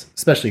States,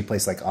 especially a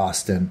place like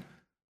Austin,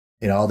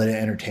 you know, all the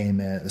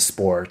entertainment, the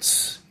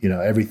sports, you know,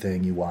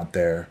 everything you want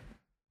there.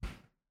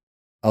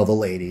 All the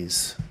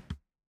ladies,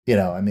 you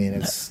know, I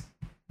mean,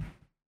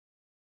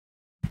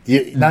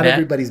 not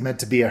everybody's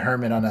meant to be a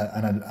hermit on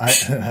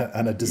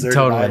a deserted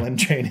island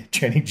training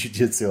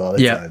jiu-jitsu all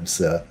the time.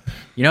 So,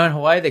 you know, in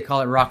Hawaii, they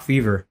call it rock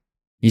fever.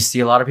 You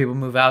see a lot of people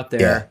move out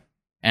there,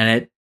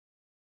 and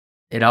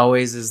it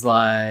always is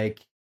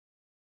like,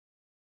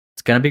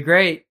 it's going to be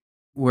great.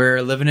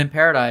 We're living in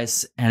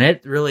paradise, and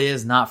it really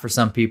is not for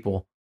some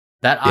people.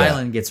 That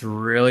island gets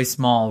really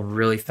small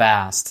really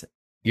fast.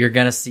 You're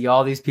going to see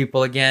all these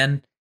people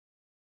again.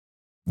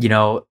 You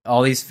know,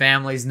 all these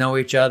families know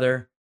each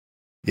other.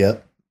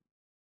 Yep.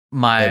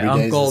 my Every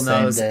day's uncle the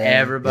same knows day.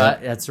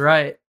 everybody. Yep. That's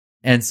right.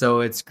 And so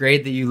it's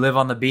great that you live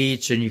on the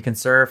beach and you can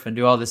surf and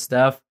do all this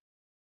stuff.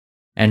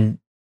 But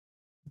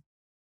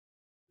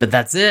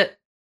that's it.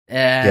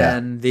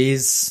 And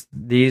these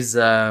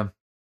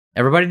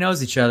everybody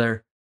knows each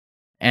other,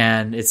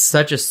 and it's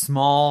such a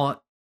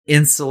small,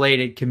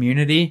 insulated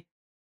community.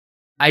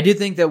 I do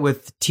think that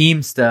with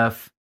team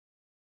stuff,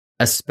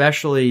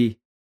 especially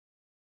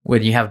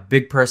when you have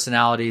big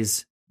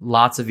personalities,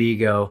 lots of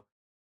ego,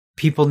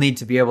 people need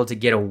to be able to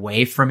get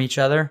away from each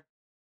other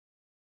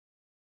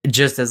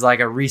just as like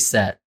a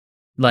reset.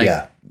 Like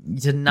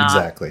to not,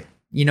 exactly.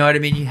 You know what I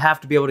mean? You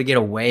have to be able to get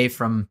away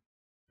from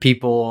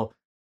people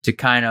to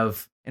kind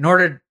of, in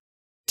order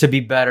to be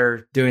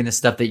better doing the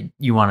stuff that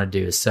you want to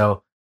do.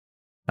 So,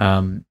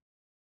 and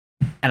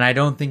I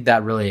don't think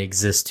that really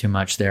exists too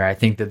much there. I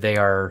think that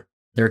they're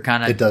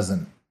kind of, it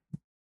doesn't.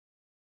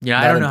 Yeah,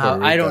 I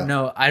don't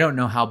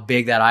know how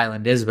big that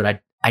island is,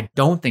 but I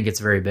don't think it's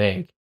very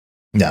big.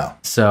 No.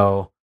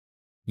 So,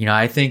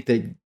 I think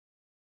that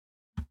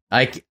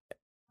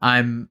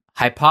I'm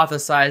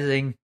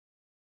hypothesizing.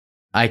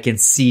 I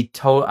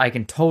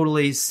can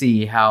totally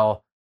see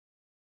how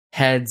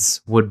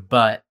heads would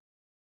butt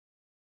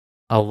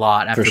a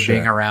lot after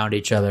being around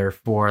each other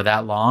for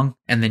that long.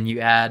 And then you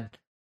add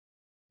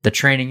the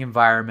training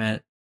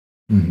environment,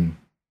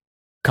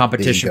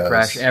 competition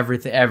pressure,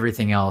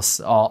 everything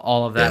else,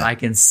 all of that. Yeah. I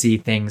can see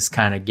things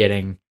kind of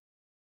getting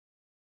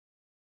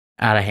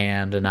out of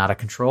hand and out of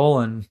control.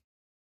 And,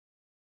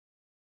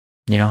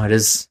 it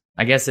is,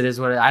 I guess it is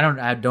what I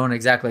don't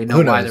exactly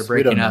know why they're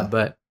breaking up,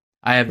 but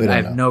I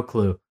have no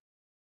clue.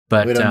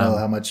 But we don't know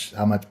how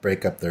much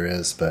breakup there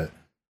is, but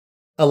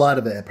a lot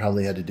of it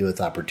probably had to do with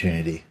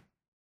opportunity.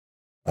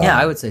 Yeah,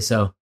 I would say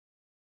so.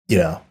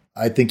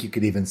 I think you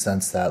could even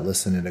sense that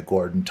listening to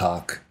Gordon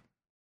talk.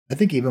 I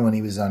think even when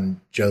he was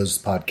on Joe's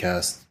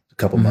podcast a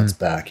couple months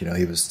back,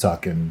 he was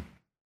talking.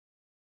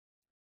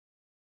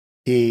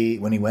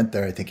 When he went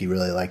there, I think he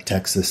really liked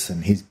Texas,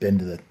 and he's been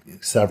to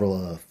several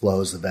of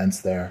Flo's events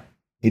there.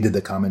 He did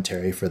the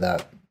commentary for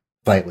that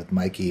fight with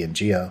Mikey and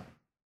Gio.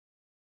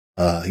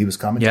 He was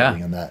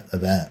commentating on that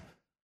event,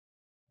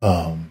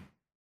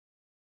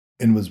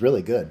 and was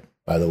really good,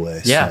 by the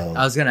way. Yeah, so,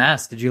 I was going to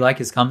ask, did you like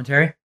his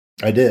commentary?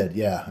 I did,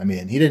 yeah. I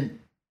mean,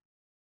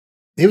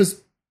 he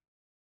was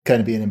kind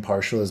of being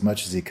impartial as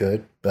much as he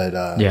could, but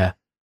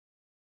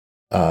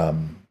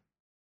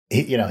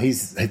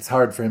it's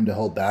hard for him to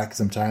hold back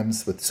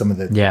sometimes with some of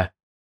the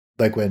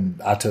like when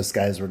Atos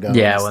guys were going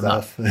and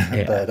stuff.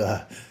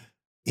 But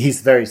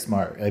he's very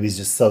smart. I mean, he's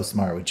just so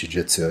smart with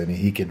jiu-jitsu. I mean,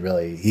 he can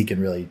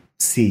really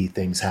see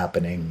things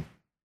happening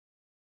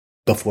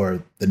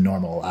before the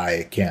normal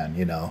eye can,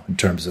 in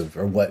terms of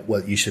or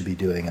what you should be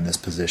doing in this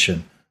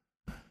position.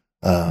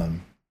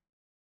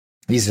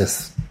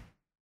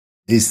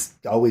 He's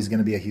always going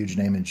to be a huge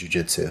name in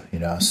jiu-jitsu,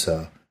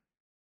 so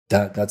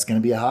that's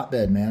going to be a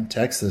hotbed, man.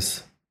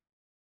 Texas.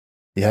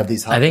 You have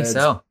these hotbeds. I think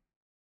so.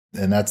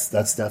 And that's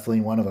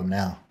definitely one of them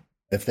now.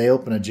 If they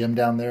open a gym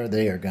down there,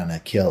 they are going to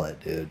kill it,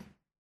 dude.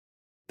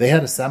 They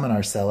had a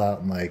seminar sell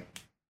out in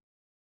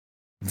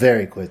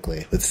very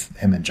quickly with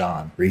him and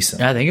John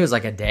recently. Yeah, I think it was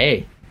like a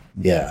day.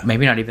 Yeah.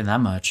 Maybe not even that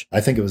much. I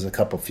think it was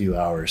a few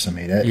hours. I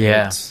mean,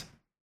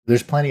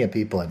 there's plenty of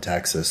people in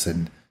Texas,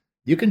 and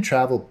you can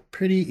travel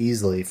pretty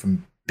easily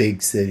from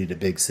big city to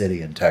big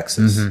city in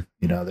Texas.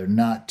 They're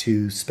not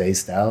too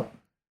spaced out.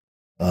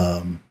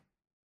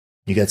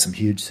 You got some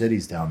huge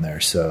cities down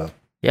there. So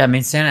yeah, I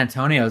mean, San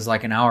Antonio is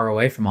like an hour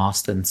away from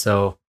Austin.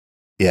 So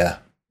yeah,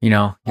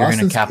 you're going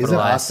to capitalize. Isn't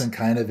Austin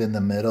kind of in the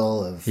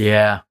middle of?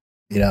 Yeah.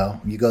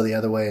 You go the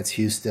other way, it's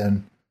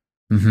Houston,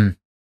 a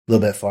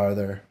little bit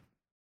farther,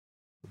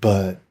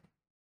 but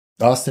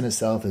Austin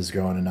itself is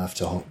growing enough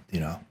to,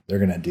 they're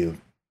going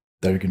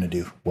to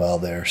do well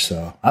there.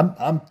 So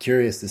I'm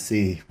curious to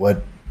see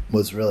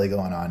what's really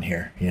going on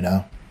here,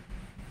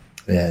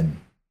 and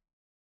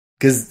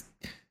because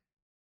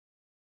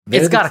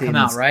it's got to come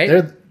out, right?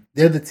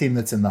 They're the team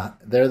that's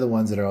they're the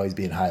ones that are always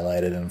being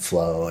highlighted in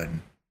Flow.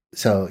 And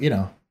so,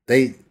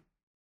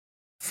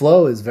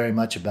 Flow is very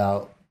much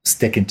about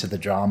sticking to the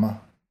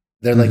drama.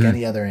 They're like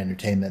any other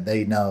entertainment.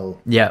 They know.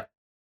 Yeah.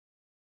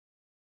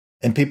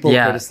 And people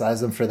criticize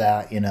them for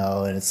that,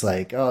 and it's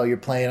like, oh, you're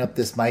playing up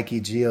this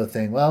Mikey Gio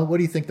thing. Well, what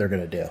do you think they're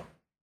going to do?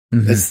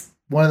 It's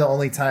one of the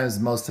only times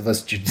most of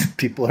us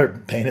people are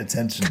paying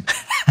attention,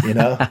 You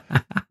know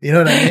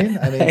what I mean?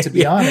 I mean, to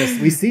be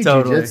honest, we see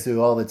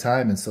jiu-jitsu all the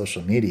time in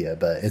social media,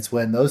 but it's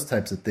when those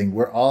types of things,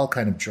 we're all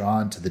kind of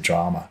drawn to the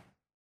drama.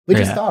 We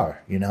just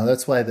are,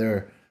 that's why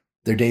their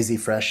Daisy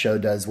Fresh show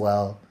does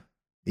well.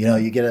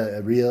 You get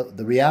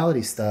the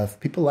reality stuff.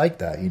 People like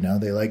that,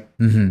 they like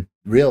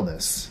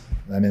realness.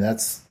 I mean,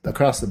 that's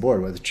across the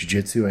board, whether it's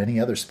jiu-jitsu or any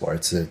other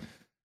sports.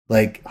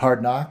 Like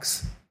Hard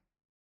Knocks,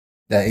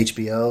 that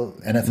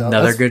HBO, NFL,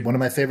 that's one of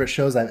my favorite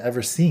shows I've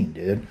ever seen,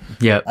 dude.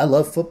 Yeah. I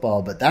love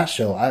football, but that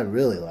show I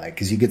really like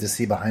because you get to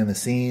see behind the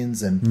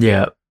scenes.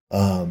 And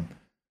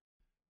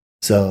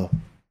so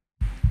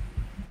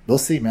we'll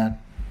see, man.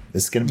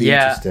 It's going to be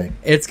interesting.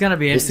 It's going to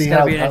be. We'll see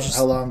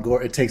how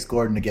long it takes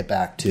Gordon to get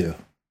back to.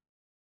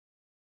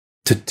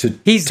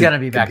 He's going to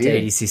be back to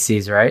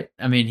ADCCs, right?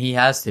 I mean, he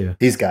has to.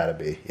 He's got to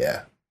be,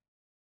 yeah.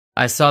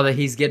 I saw that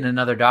he's getting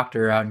another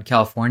doctor out in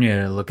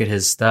California to look at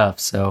his stuff.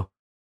 So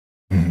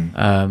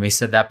he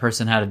said that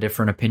person had a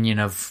different opinion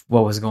of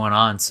what was going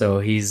on. So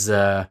he's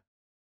gonna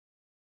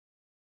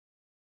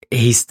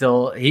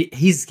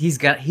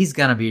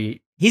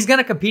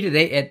compete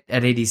at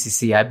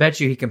ADCC. I bet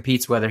you he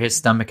competes whether his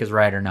stomach is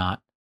right or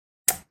not.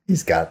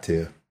 He's got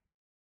to,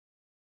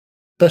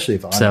 especially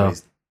if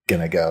Andre's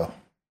gonna go.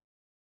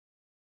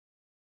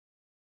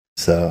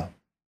 So,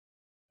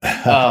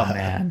 oh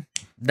man,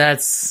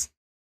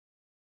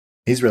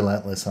 he's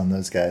relentless on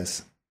those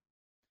guys.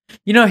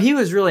 You know, he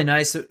was really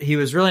nice. He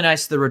was really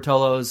nice to the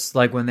Rotolos,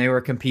 like when they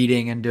were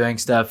competing and doing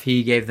stuff.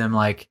 He gave them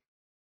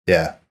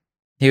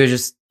he was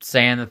just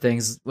saying the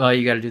things. Well,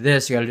 you got to do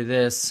this, you got to do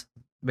this,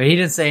 but he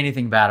didn't say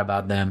anything bad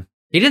about them.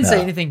 He didn't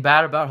say anything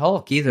bad about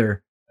Hulk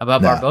either,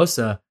 about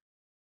Barbosa.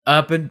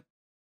 And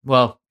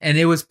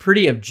it was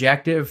pretty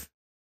objective.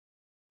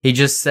 He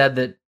just said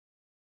that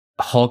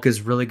Hulk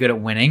is really good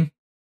at winning.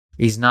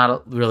 He's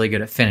not really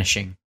good at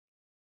finishing.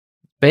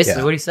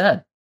 Basically what he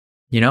said,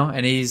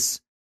 and he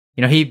was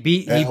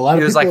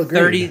like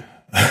 30.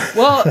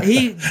 Well,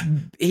 he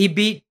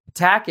beat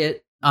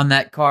Tackett on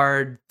that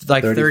card,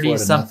 like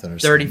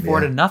 34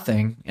 to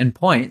nothing in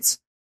points,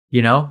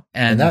 and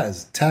that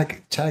is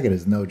Tackett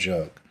is no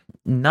joke.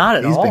 Not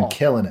at all. He's been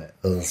killing it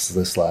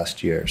this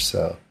last year.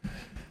 So,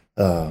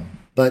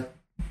 but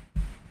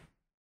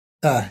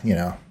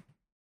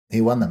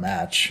he won the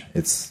match.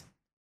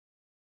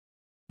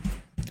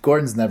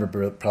 Gordon's never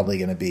probably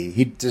going to be.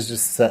 There's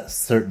just a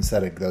certain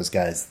set of those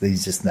guys that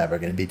he's just never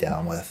going to be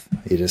down with.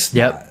 He just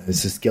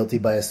it's just guilty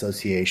by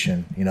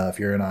association. If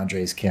you're in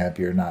Andre's camp,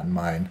 you're not in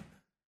mine.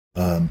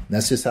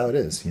 That's just how it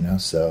is.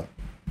 So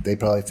they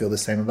probably feel the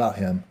same about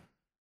him.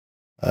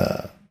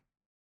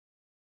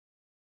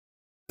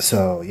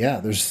 So yeah,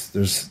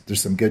 there's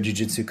some good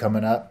jiu-jitsu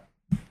coming up.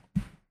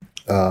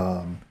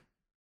 Man,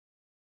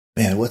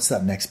 what's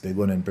that next big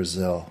one in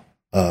Brazil?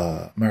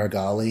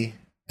 Marigali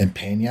and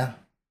Pena.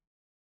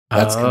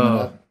 That's coming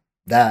up.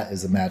 That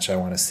is a match I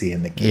want to see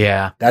in the gi.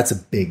 Yeah. That's a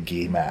big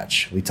gi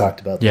match. We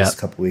talked about this a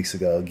couple weeks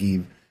ago.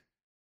 Gi,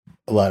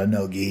 a lot of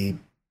no gi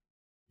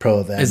pro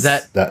events. Is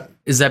that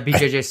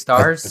BJJ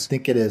Stars? I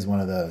think it is one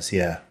of those.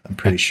 Yeah, I'm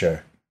pretty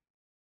sure.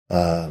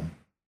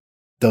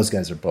 Those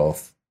guys are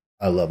both.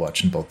 I love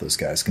watching both those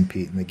guys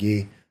compete in the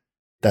gi.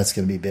 That's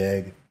going to be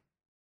big.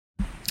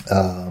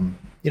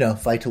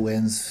 Fight to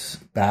Win's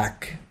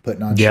back,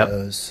 putting on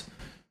shows.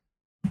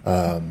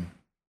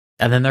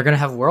 And then they're going to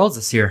have Worlds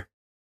this year.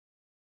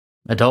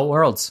 Adult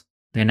Worlds.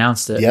 They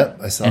announced it. Yep,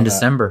 I saw in that.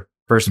 December.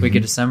 First week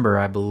of December,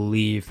 I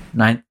believe.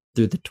 9th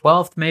through the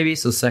 12th, maybe.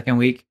 So second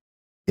week.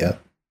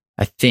 Yep.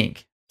 I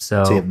think.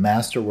 So you have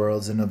Master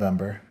Worlds in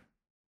November.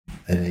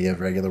 And then you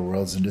have regular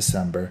Worlds in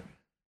December.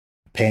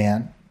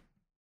 Pans,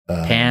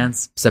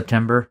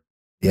 September.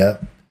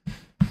 Yep.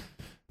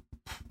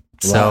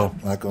 A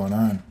lot going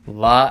on. A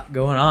lot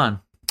going on.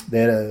 They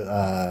had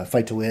a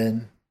Fight to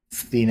Win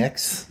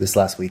Phoenix this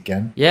last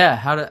weekend.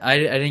 Yeah, I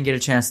didn't get a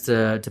chance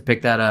to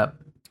pick that up.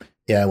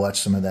 Yeah, I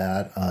watched some of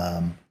that.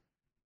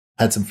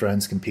 Had some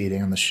friends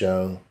competing on the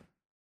show.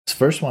 It's the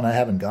first one I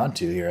haven't gone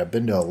to here. I've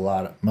been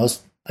to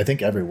I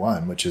think every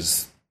one, which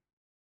is,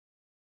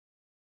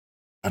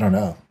 I don't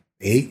know,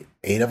 eight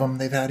of them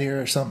they've had here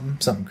or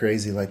something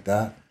crazy like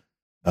that.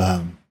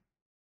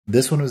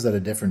 This one was at a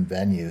different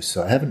venue,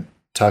 so I haven't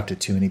talked to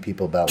too many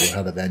people about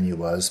how the venue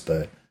was,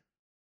 but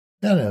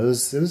I don't know, it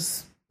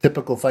was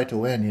typical Fight to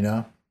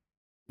Win,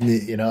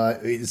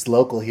 it's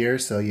local here.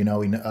 So, we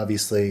know,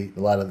 obviously a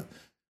lot of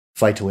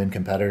Fight to Win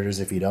competitors,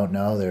 if you don't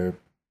know, they're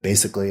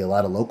basically a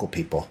lot of local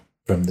people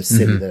from the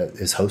city that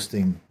is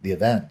hosting the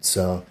event.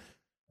 So,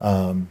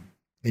 and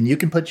you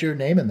can put your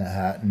name in the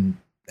hat and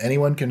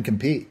anyone can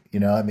compete,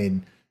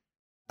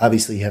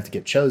 obviously you have to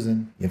get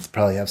chosen. You have to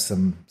probably have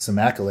some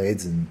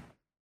accolades and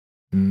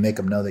make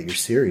them know that you're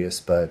serious,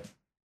 but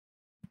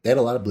they had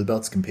a lot of blue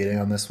belts competing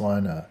on this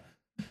one.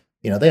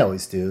 They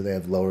always do. They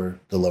have the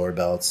lower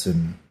belts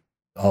and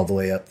all the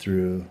way up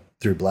through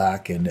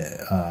black. And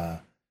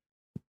the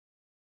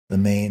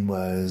main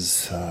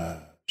was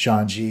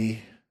Shanji.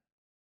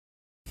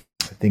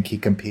 I think he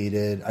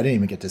competed. I didn't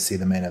even get to see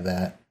the main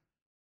event,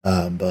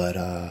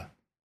 but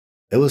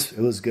it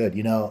was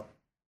good.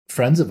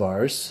 Friends of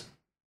ours,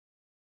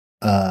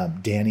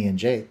 Danny and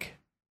Jake.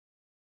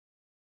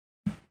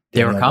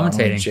 They were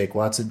commentating. Jake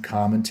Watson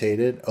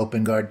commentated.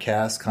 Open Guard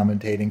Cast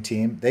commentating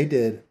team. They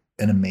did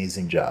an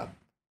amazing job.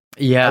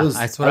 Yeah,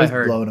 that's what I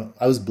heard.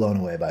 I was blown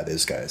away by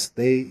those guys.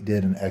 They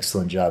did an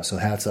excellent job. So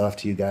hats off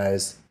to you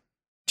guys.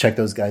 Check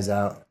those guys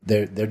out.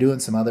 They're doing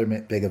some other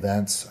big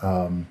events.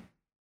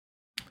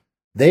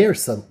 They are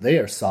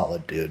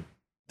solid, dude.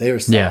 They are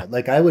solid. Yeah.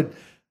 Like I'd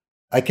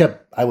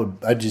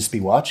just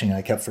be watching.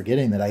 I kept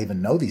forgetting that I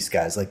even know these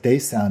guys. Like they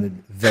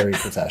sounded very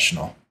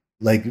professional.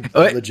 Like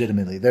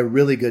legitimately, they're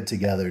really good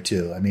together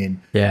too. I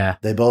mean, yeah,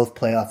 they both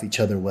play off each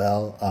other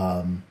well.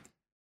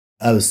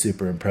 I was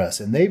super impressed,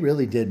 and they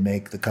really did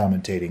make the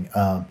commentating.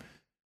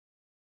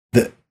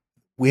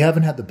 We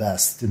haven't had the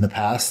best in the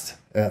past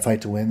at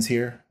Fight to Wins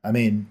here. I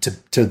mean,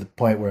 to the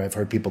point where I've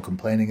heard people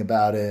complaining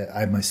about it.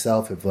 I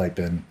myself have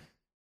been.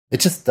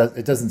 It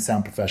doesn't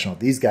sound professional.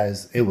 These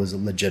guys, it was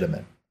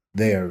legitimate.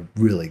 They are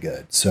really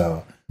good.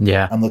 So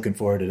yeah, I'm looking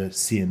forward to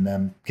seeing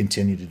them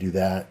continue to do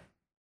that.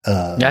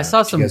 I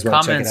saw some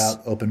comments. Check it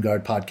out. Open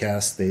Guard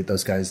podcast.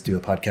 Those guys do a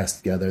podcast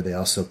together. They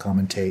also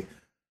commentate.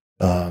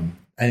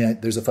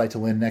 And there's a Fight to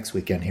Win next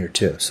weekend here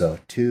too. So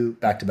 2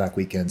 back-to-back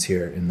weekends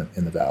here in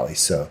the Valley.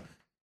 So you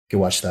can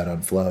watch that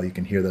on Flow. You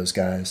can hear those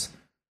guys.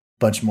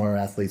 Bunch more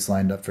athletes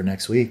lined up for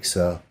next week.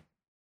 So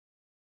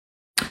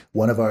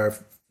one of our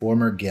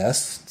former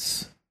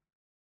guests,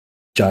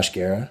 Josh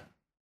Guerra,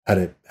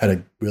 had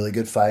a really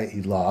good fight.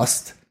 He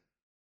lost,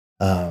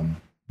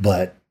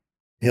 but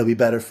he'll be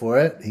better for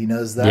it. He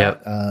knows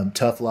that. Yep.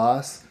 Tough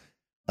loss.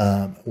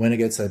 Went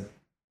against a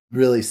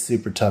really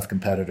super tough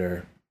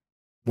competitor.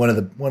 One of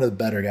the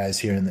better guys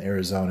here in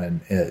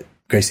Arizona, and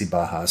Gracie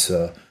Baja.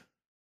 So,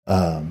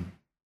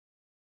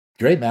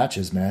 great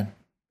matches, man.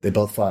 They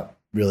both fought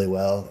really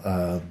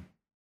well.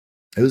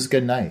 It was a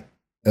good night.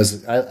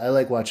 I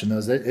like watching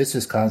those. It's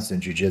just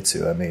constant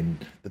jiu-jitsu. I mean,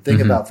 the thing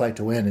about Fight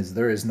to Win is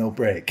there is no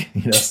break.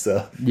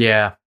 So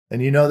yeah.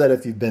 And you know that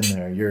if you've been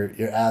there,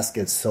 your ass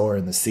gets sore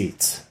in the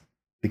seats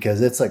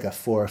because it's like a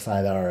 4 or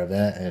 5 hour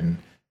event, and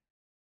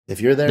if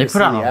you're there to see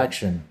the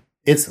action.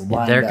 It's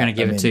lined They're going to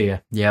give it to you.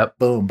 Yep.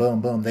 Boom, boom,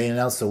 boom. They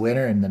announce the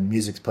winner, and then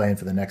music's playing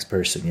for the next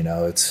person.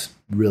 It's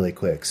really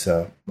quick.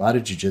 So a lot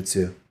of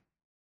jiu-jitsu.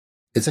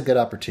 It's a good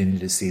opportunity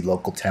to see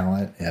local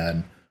talent,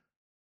 and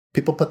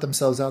people put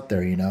themselves out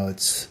there.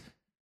 It's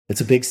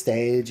a big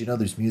stage.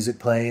 There's music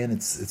playing.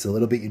 It's a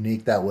little bit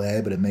unique that way,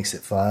 but it makes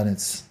it fun.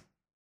 It's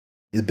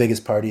the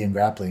biggest party in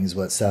grappling, is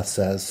what Seth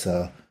says.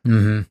 So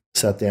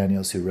Seth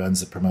Daniels, who runs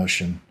the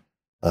promotion,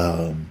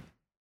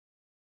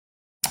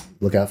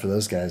 look out for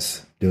those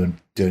guys doing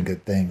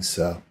good things.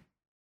 So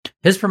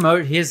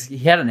he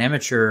had an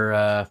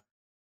amateur.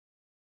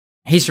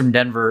 He's from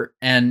Denver,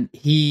 and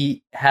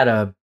he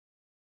had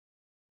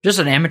just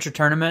an amateur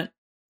tournament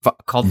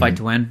called Fight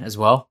to Win as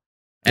well.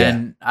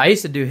 And I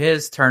used to do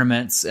his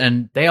tournaments,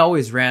 and they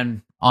always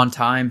ran on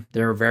time.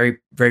 They were very,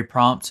 very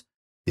prompt.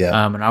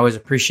 Yeah. And I always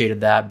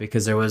appreciated that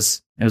because it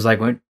was like,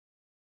 when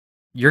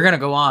you're going to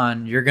go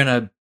on, you're going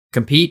to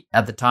compete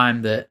at the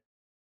time that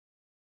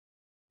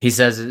he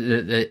says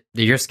that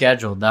you're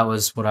scheduled. That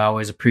was what I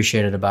always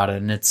appreciated about it.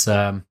 And it's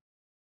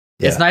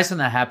nice when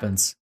that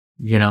happens,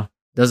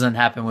 doesn't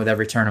happen with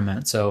every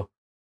tournament. So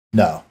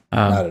no,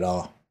 not at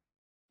all.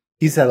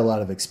 He's had a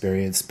lot of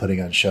experience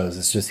putting on shows.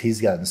 It's just,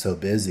 he's gotten so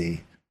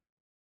busy.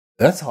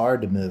 That's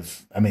hard to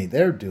move. I mean,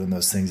 they're doing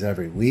those things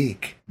every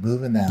week,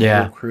 moving that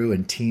whole crew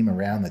and team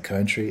around the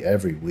country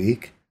every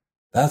week.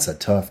 That's a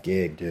tough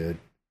gig, dude.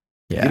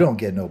 Yeah. You don't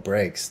get no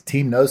breaks.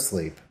 Team No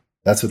Sleep.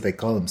 That's what they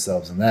call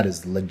themselves, and that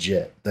is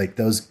legit. Like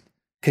those,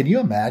 can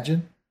you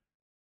imagine?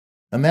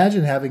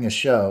 Imagine having a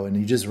show, and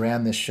you just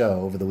ran this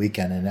show over the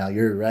weekend, and now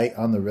you're right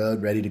on the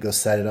road, ready to go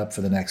set it up for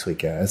the next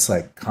weekend. It's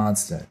like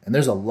constant. And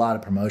there's a lot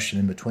of promotion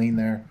in between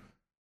there,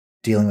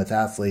 dealing with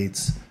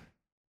athletes,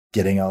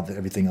 getting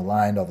everything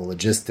aligned, all the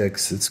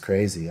logistics. It's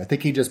crazy. I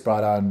think he just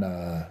brought on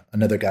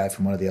another guy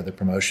from one of the other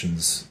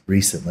promotions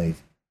recently.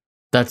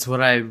 That's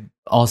what I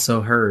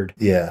also heard.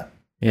 Yeah.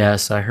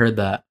 Yes, I heard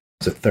that.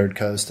 It's a Third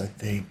Coast, I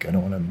think. I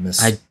don't want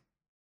to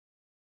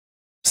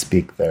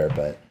speak there,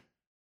 but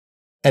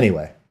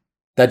anyway,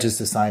 that's just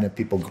a sign of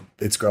people.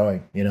 It's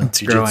growing, It's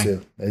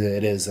jiu-jitsu. growing.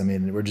 It is. I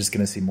mean, we're just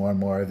going to see more and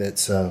more of it.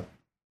 So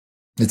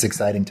it's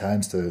exciting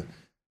times to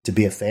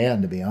be a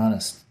fan, to be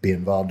honest, be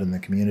involved in the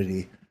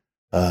community.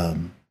 I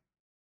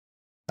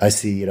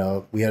see,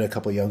 we had a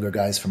couple younger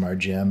guys from our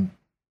gym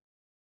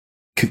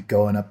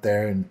going up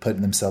there and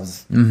putting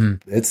themselves.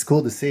 It's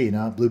cool to see,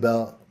 Blue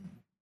Belt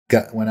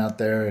went out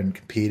there and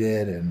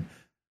competed and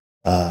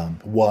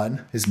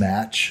won his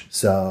match.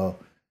 So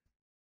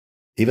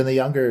even the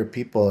younger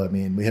people, I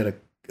mean,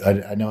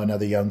 I know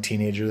another young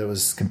teenager that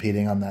was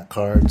competing on that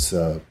card.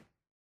 So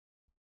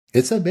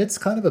it's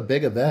kind of a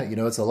big event.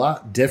 It's a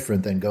lot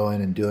different than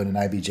going and doing an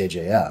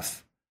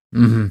IBJJF.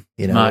 Where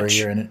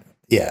you're in it.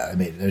 Yeah. I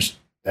mean,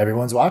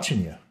 everyone's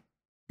watching you.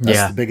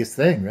 That's the biggest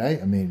thing,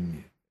 right? I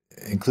mean,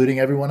 including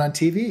everyone on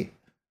TV.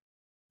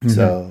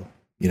 So,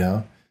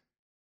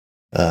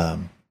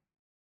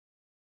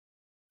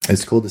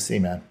 it's cool to see,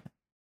 man.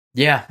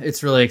 Yeah,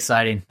 it's really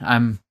exciting.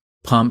 I'm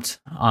pumped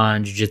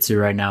on jiu-jitsu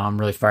right now. I'm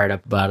really fired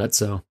up about it.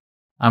 So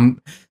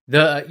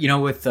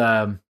with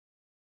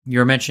you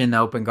were mentioning the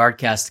Open Guard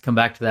cast, to come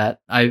back to that,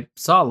 I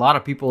saw a lot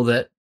of people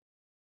that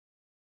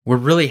were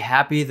really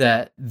happy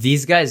that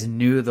these guys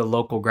knew the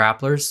local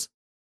grapplers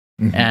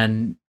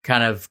and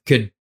kind of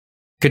could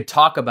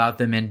talk about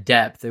them in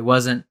depth. It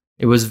wasn't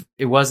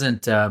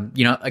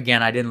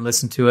again, I didn't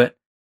listen to it,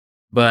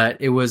 but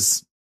it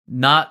was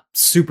not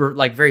super,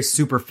 like very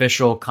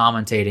superficial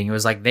commentating. It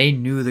was like they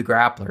knew the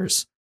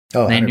grapplers.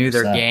 They knew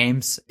their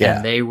games,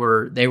 and they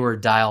were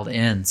dialed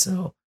in.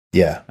 So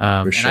Yeah.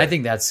 For And I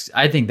think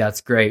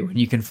that's great when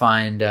you can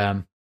find,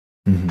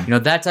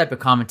 that type of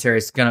commentary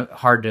is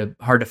hard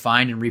to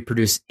find and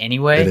reproduce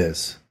anyway. It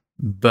is.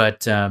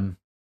 But, man,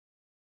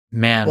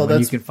 well, when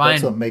you can find,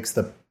 that's what makes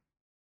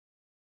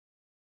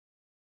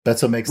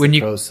the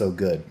pros so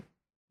good.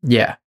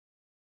 Yeah.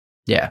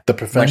 Yeah. The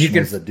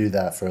professionals that do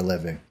that for a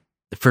living.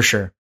 For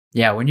sure.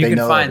 Yeah. When you can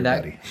find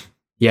everybody.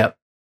 That.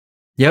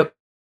 Yep.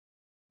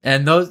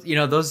 And those,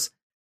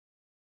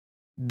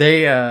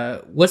 they,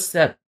 what's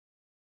that?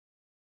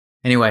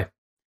 Anyway,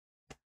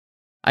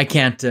 I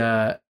can't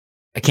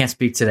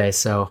speak today.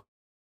 So,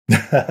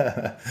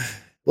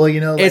 well,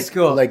 it's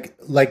cool.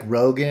 Like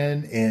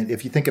Rogan. And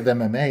if you think of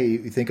MMA,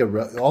 you think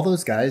of all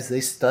those guys,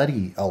 they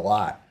study a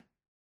lot.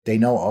 They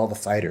know all the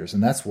fighters,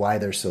 and that's why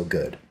they're so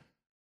good.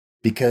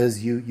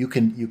 Because you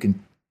can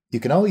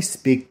always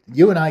speak.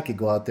 You and I could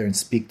go out there and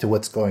speak to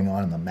what's going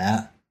on the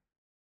mat.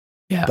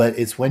 Yeah. But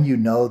it's when you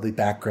know the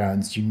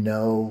backgrounds, you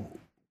know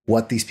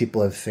what these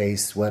people have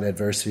faced, what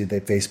adversity they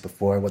faced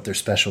before, what their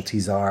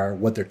specialties are,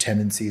 what their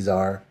tendencies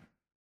are.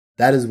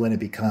 That is when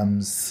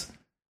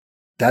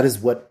that is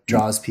what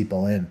draws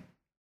people in.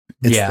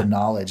 It's the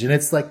knowledge. And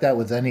it's like that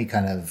with any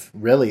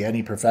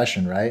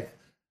profession, right?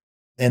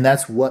 And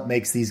that's what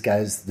makes these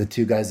guys, the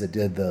two guys that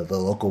did the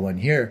local one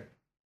here,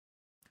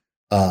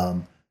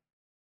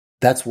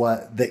 that's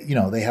what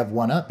they have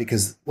one up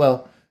because,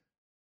 well,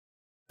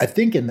 I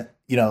think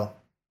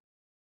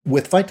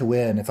with Fight to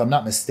Win, if I'm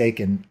not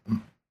mistaken,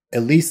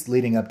 at least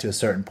leading up to a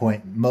certain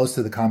point, most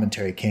of the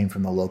commentary came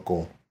from the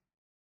local.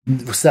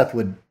 Seth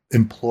would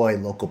employ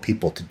local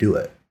people to do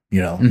it,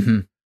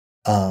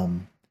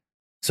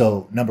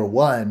 So number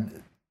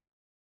one,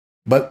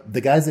 but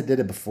the guys that did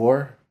it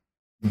before,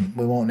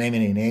 we won't name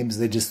any names.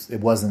 It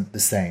wasn't the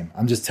same.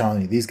 I'm just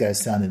telling you, these guys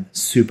sounded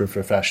super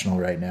professional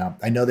right now.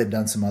 I know they've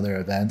done some other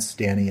events,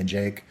 Danny and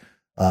Jake.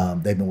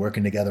 They've been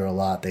working together a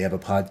lot. They have a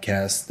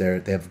podcast.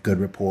 They have good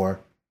rapport.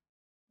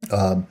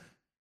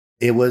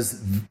 It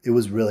was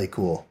really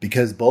cool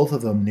because both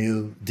of them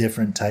knew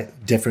different.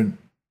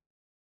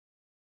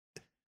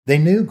 They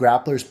knew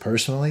grapplers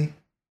personally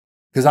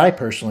because I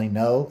personally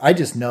know. I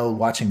just know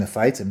watching the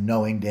fights and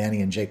knowing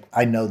Danny and Jake.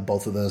 I know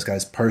both of those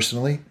guys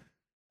personally.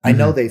 I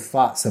know they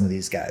fought some of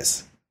these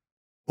guys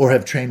or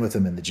have trained with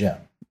them in the gym.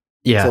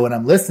 Yeah. So when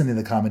I'm listening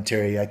to the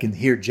commentary, I can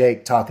hear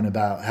Jake talking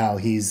about how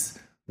he's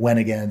went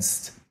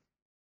against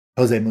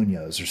Jose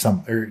Munoz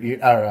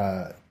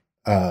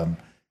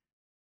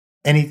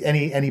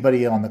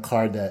anybody on the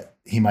card that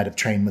he might have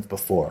trained with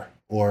before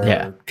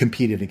or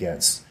competed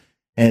against.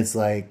 And it's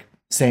like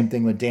same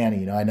thing with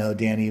Danny. I know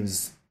Danny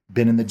was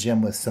been in the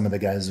gym with some of the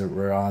guys that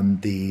were on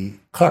the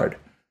card.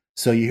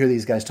 So you hear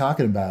these guys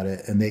talking about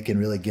it and they can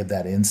really give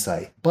that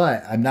insight.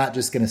 But I'm not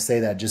just going to say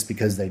that just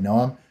because they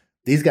know him.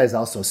 These guys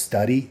also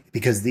study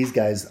because these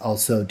guys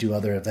also do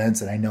other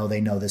events. And I know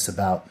they know this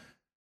about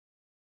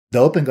the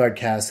Open Guard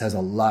cast has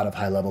a lot of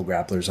high level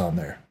grapplers on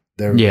there.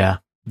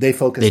 They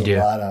focus a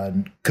lot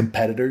on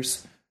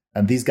competitors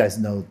and these guys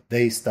know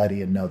they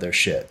study and know their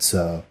shit.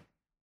 So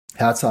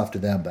hats off to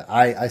them. But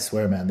I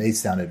swear, man, they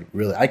sounded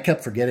really, I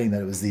kept forgetting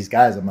that it was these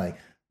guys. I'm like,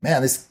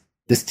 man, this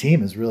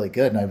team is really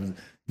good. And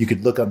you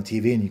could look on the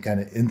TV and you kind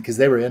of, because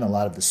they were in a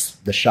lot of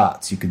the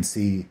shots, you can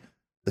see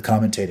the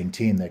commentating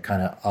team. They're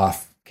kind of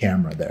off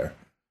camera there.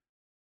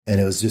 And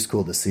it was just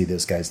cool to see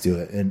those guys do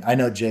it. And I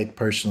know Jake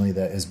personally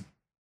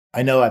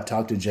I know I've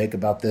talked to Jake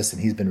about this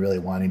and he's been really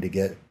wanting to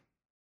get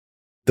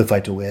the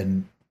Fight to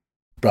Win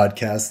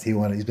broadcast. He's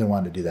been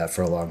wanting to do that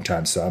for a long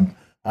time. So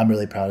I'm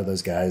really proud of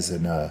those guys.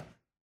 And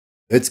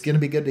it's going to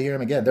be good to hear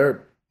them again.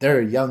 They're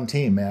a young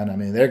team, man. I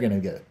mean, they're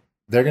going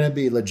to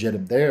be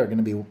legit. They're going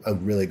to be a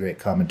really great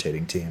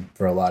commentating team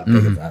for a lot of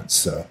big events.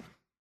 So,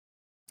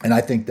 and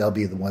I think they'll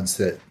be the ones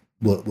that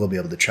will be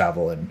able to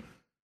travel and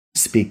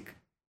speak.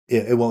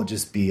 It won't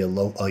just be a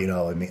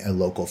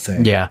local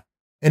thing. Yeah.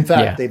 In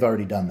fact, they've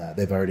already done that.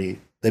 They've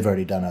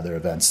already done other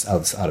events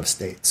out of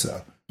state.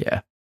 So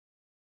yeah,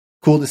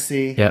 cool to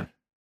see. Yeah,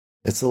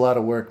 it's a lot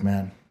of work,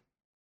 man.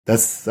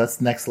 That's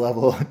next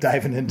level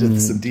diving into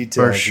some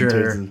details. For sure. In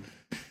terms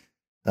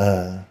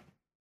of,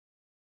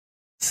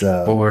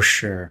 so for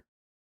sure.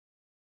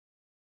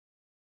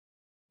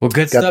 Well,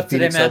 good got stuff the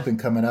Phoenix today, man. Open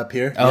coming up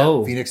here. Oh,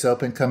 yeah, Phoenix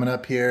Open coming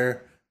up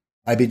here.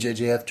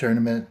 IBJJF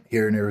tournament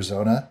here in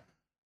Arizona.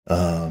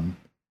 I'm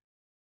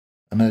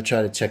going to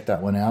try to check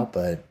that one out,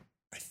 but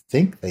I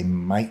think they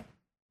might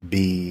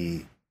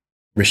be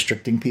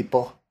restricting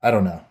people. I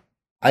don't know.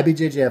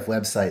 IBJJF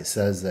website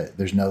says that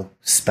there's no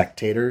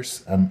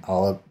spectators on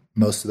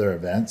most of their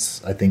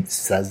events. I think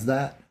says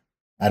that.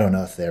 I don't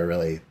know if they're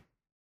really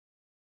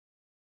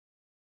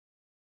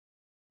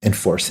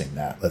enforcing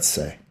that, let's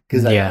say.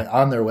 Because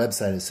on their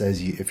website, it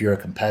says if you're a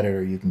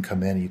competitor, you can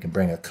come in and you can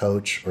bring a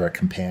coach or a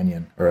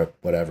companion or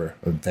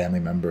a family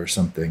member or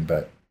something,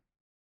 but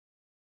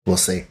we'll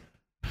see.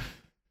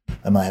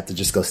 I might have to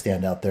just go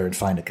stand out there and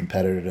find a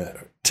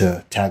competitor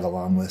to tag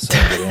along with. So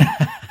I get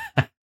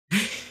in.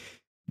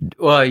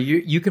 Well,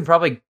 you can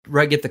probably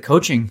get the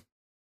coaching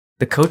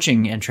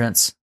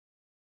entrance.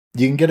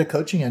 You can get a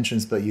coaching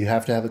entrance, but you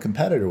have to have a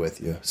competitor with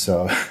you.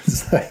 So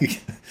it's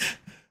like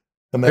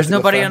there's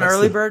nobody on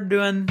early bird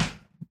doing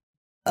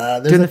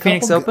the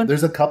Phoenix Open.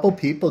 There's a couple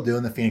people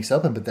doing the Phoenix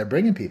Open, but they're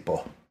bringing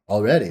people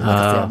already, like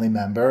a family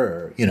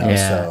member, or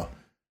So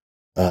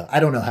I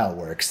don't know how it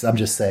works. I'm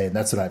just saying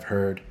that's what I've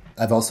heard.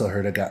 I've also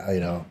heard a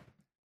guy,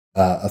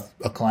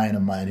 a client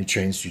of mine who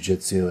trains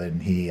jiu-jitsu,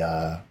 and he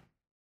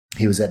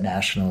was at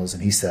nationals,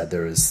 and he said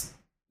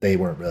they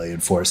weren't really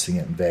enforcing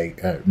it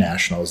in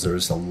nationals. There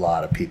was a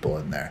lot of people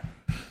in there.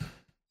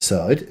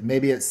 So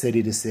maybe it's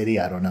city to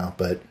city. I don't know,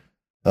 but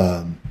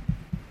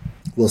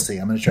we'll see.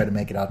 I'm going to try to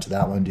make it out to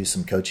that one, do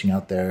some coaching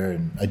out there.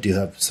 And I do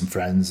have some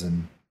friends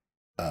and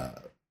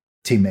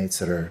teammates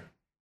that are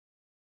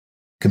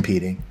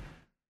competing.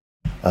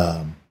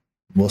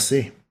 We'll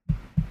see.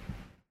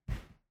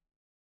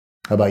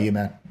 How about you,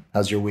 man?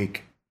 How's your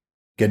week?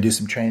 Gonna do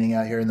some training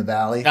out here in the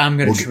valley? I'm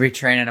going to be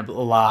training a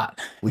lot.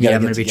 I'm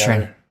going to be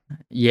training.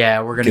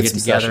 Yeah, we're gonna get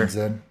together.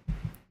 In.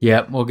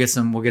 Yep, we'll get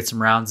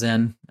some rounds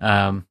in,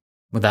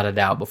 without a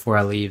doubt, before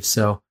I leave.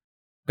 So I'm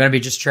gonna be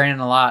just training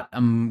a lot.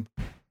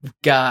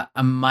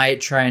 I might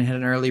try and hit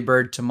an early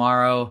bird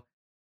tomorrow.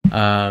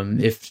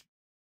 If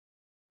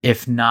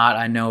not,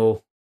 I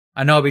know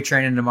I'll be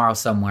training tomorrow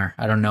somewhere.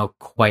 I don't know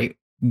quite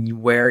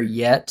where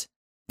yet.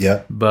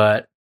 Yeah,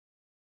 but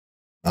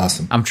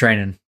awesome. I'm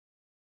training.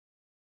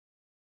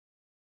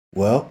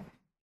 Well,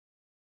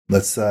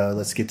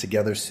 let's get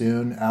together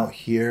soon out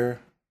here.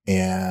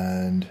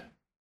 And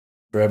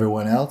for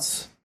everyone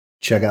else,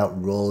 check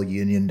out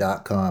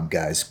rollunion.com,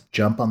 guys.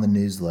 Jump on the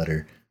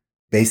newsletter.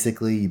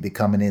 Basically, you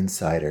become an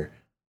insider.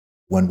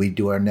 When we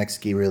do our next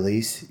gi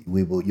release,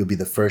 you'll be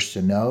the first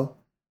to know.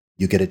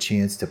 You get a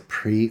chance to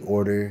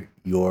pre-order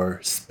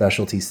your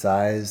specialty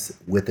size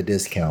with a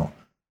discount.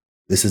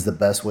 This is the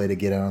best way to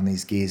get on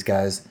these gis,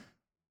 guys.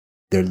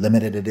 They're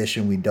limited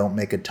edition. We don't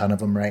make a ton of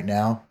them right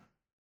now.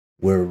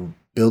 We're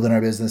building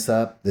our business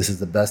up. This is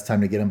the best time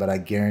to get them, but I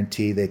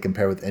guarantee they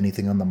compare with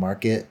anything on the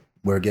market.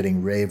 We're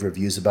getting rave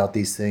reviews about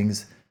these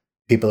things.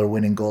 People are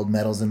winning gold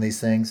medals in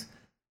these things.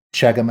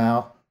 Check them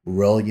out.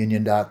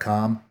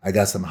 rollunion.com. I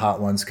got some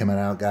hot ones coming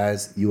out,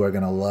 guys. You are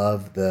going to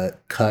love the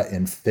cut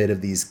and fit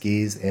of these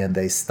gis, and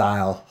they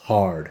style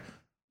hard.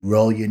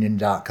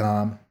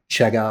 rollunion.com.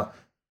 Check out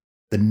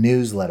the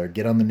newsletter.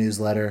 Get on the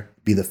newsletter.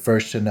 Be the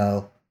first to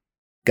know.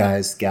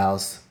 Guys,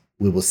 gals,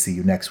 we will see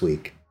you next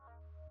week.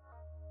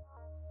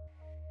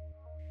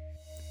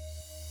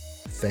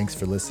 Thanks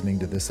for listening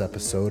to this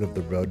episode of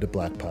the Road to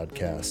Black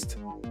podcast.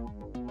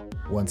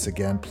 Once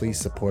again, please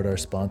support our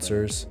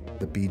sponsors,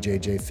 the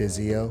BJJ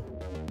Physio.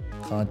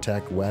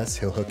 Contact Wes.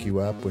 He'll hook you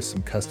up with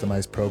some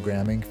customized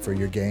programming for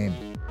your game.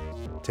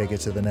 Take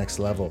it to the next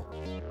level.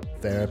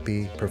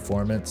 Therapy,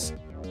 performance,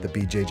 the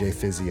BJJ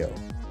Physio.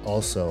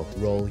 Also,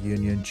 Roll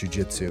Union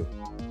Jiu-Jitsu.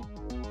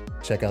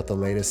 Check out the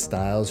latest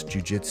styles,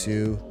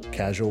 jiu-jitsu,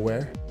 casual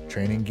wear,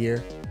 training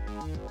gear.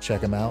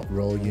 Check them out,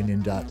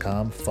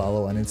 rollunion.com.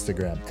 Follow on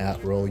Instagram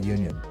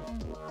 @rollunion.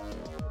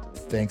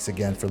 Thanks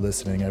again for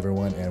listening,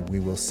 everyone, and we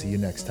will see you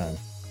next time.